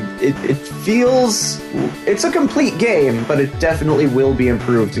 and it feels... It's a complete game, but it definitely will be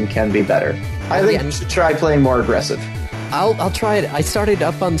improved and can be better. I think you should try playing more aggressive. I'll try it. I started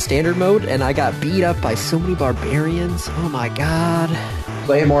up on standard mode, and I got beat up by so many barbarians. Oh my god.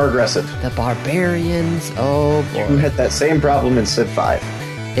 Play more aggressive. The barbarians, oh boy. You had that same problem in Civ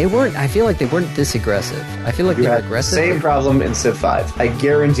 5. They weren't, I feel like they weren't this aggressive. I feel like they were aggressive. Same problem in Civ 5. I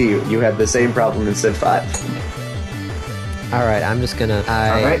guarantee you had the same problem in Civ 5. Alright, I'm just gonna...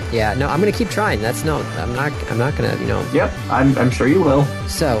 Alright. Yeah, no, I'm gonna keep trying. I'm not gonna, Yep, I'm sure you will.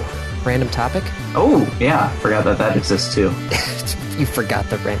 So, random topic? Oh, yeah, forgot that exists too. You forgot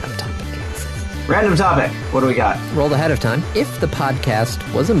the random topic. Random topic. What do we got? Rolled ahead of time. If the podcast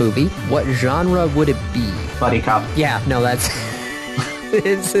was a movie, what genre would it be? Buddy cop. Yeah, no, that's...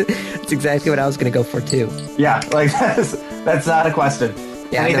 it's exactly what I was going to go for, too. Yeah, like, that's not a question.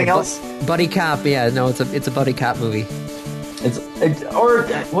 Yeah, anything else? Buddy cop, yeah, no, it's a buddy cop movie.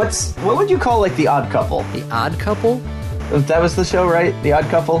 What would you call, like, The Odd Couple? The Odd Couple? That was the show, right? The Odd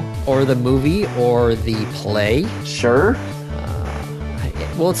Couple? Or the movie, or the play? Sure.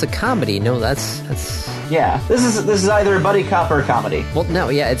 Well, it's a comedy. No, that's yeah. This is either a buddy cop or a comedy. Well, no,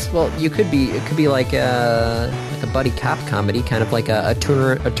 yeah, it could be like a buddy cop comedy, kind of like a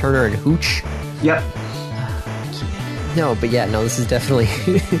Turner and Hooch. Yep. No, but yeah, no, this is definitely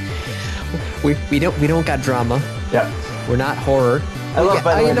we don't got drama. Yep. We're not horror. I love.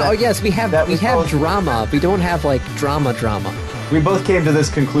 Yes, we have drama. We don't have like drama. We both came to this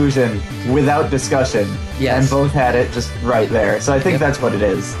conclusion without discussion. Yes. And both had it just right there. So I think that's what it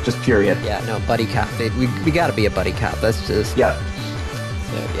is. Just period. Yeah, no, buddy cop. We gotta be a buddy cop. That's just... Yeah.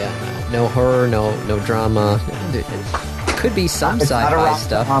 So, yeah, no horror, no drama. It could be some sci-fi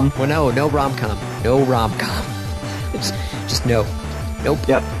stuff. Well, no rom-com. No rom-com. Just no. Nope.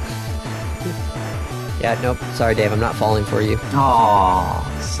 Yep. Yeah, nope. Sorry, Dave, I'm not falling for you. Aw,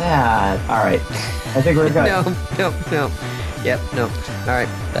 sad. All right. I think we're good. No. Yep, no. All right,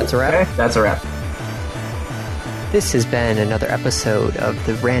 that's a wrap. Okay, that's a wrap. This has been another episode of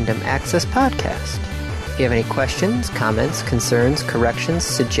the Random Access Podcast. If you have any questions, comments, concerns, corrections,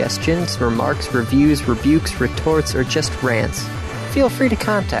 suggestions, remarks, reviews, rebukes, retorts, or just rants, feel free to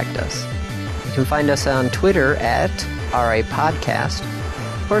contact us. You can find us on Twitter at RAPodcast,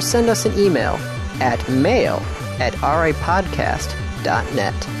 or send us an email at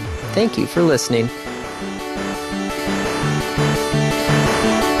mail@rapodcast.net. Thank you for listening.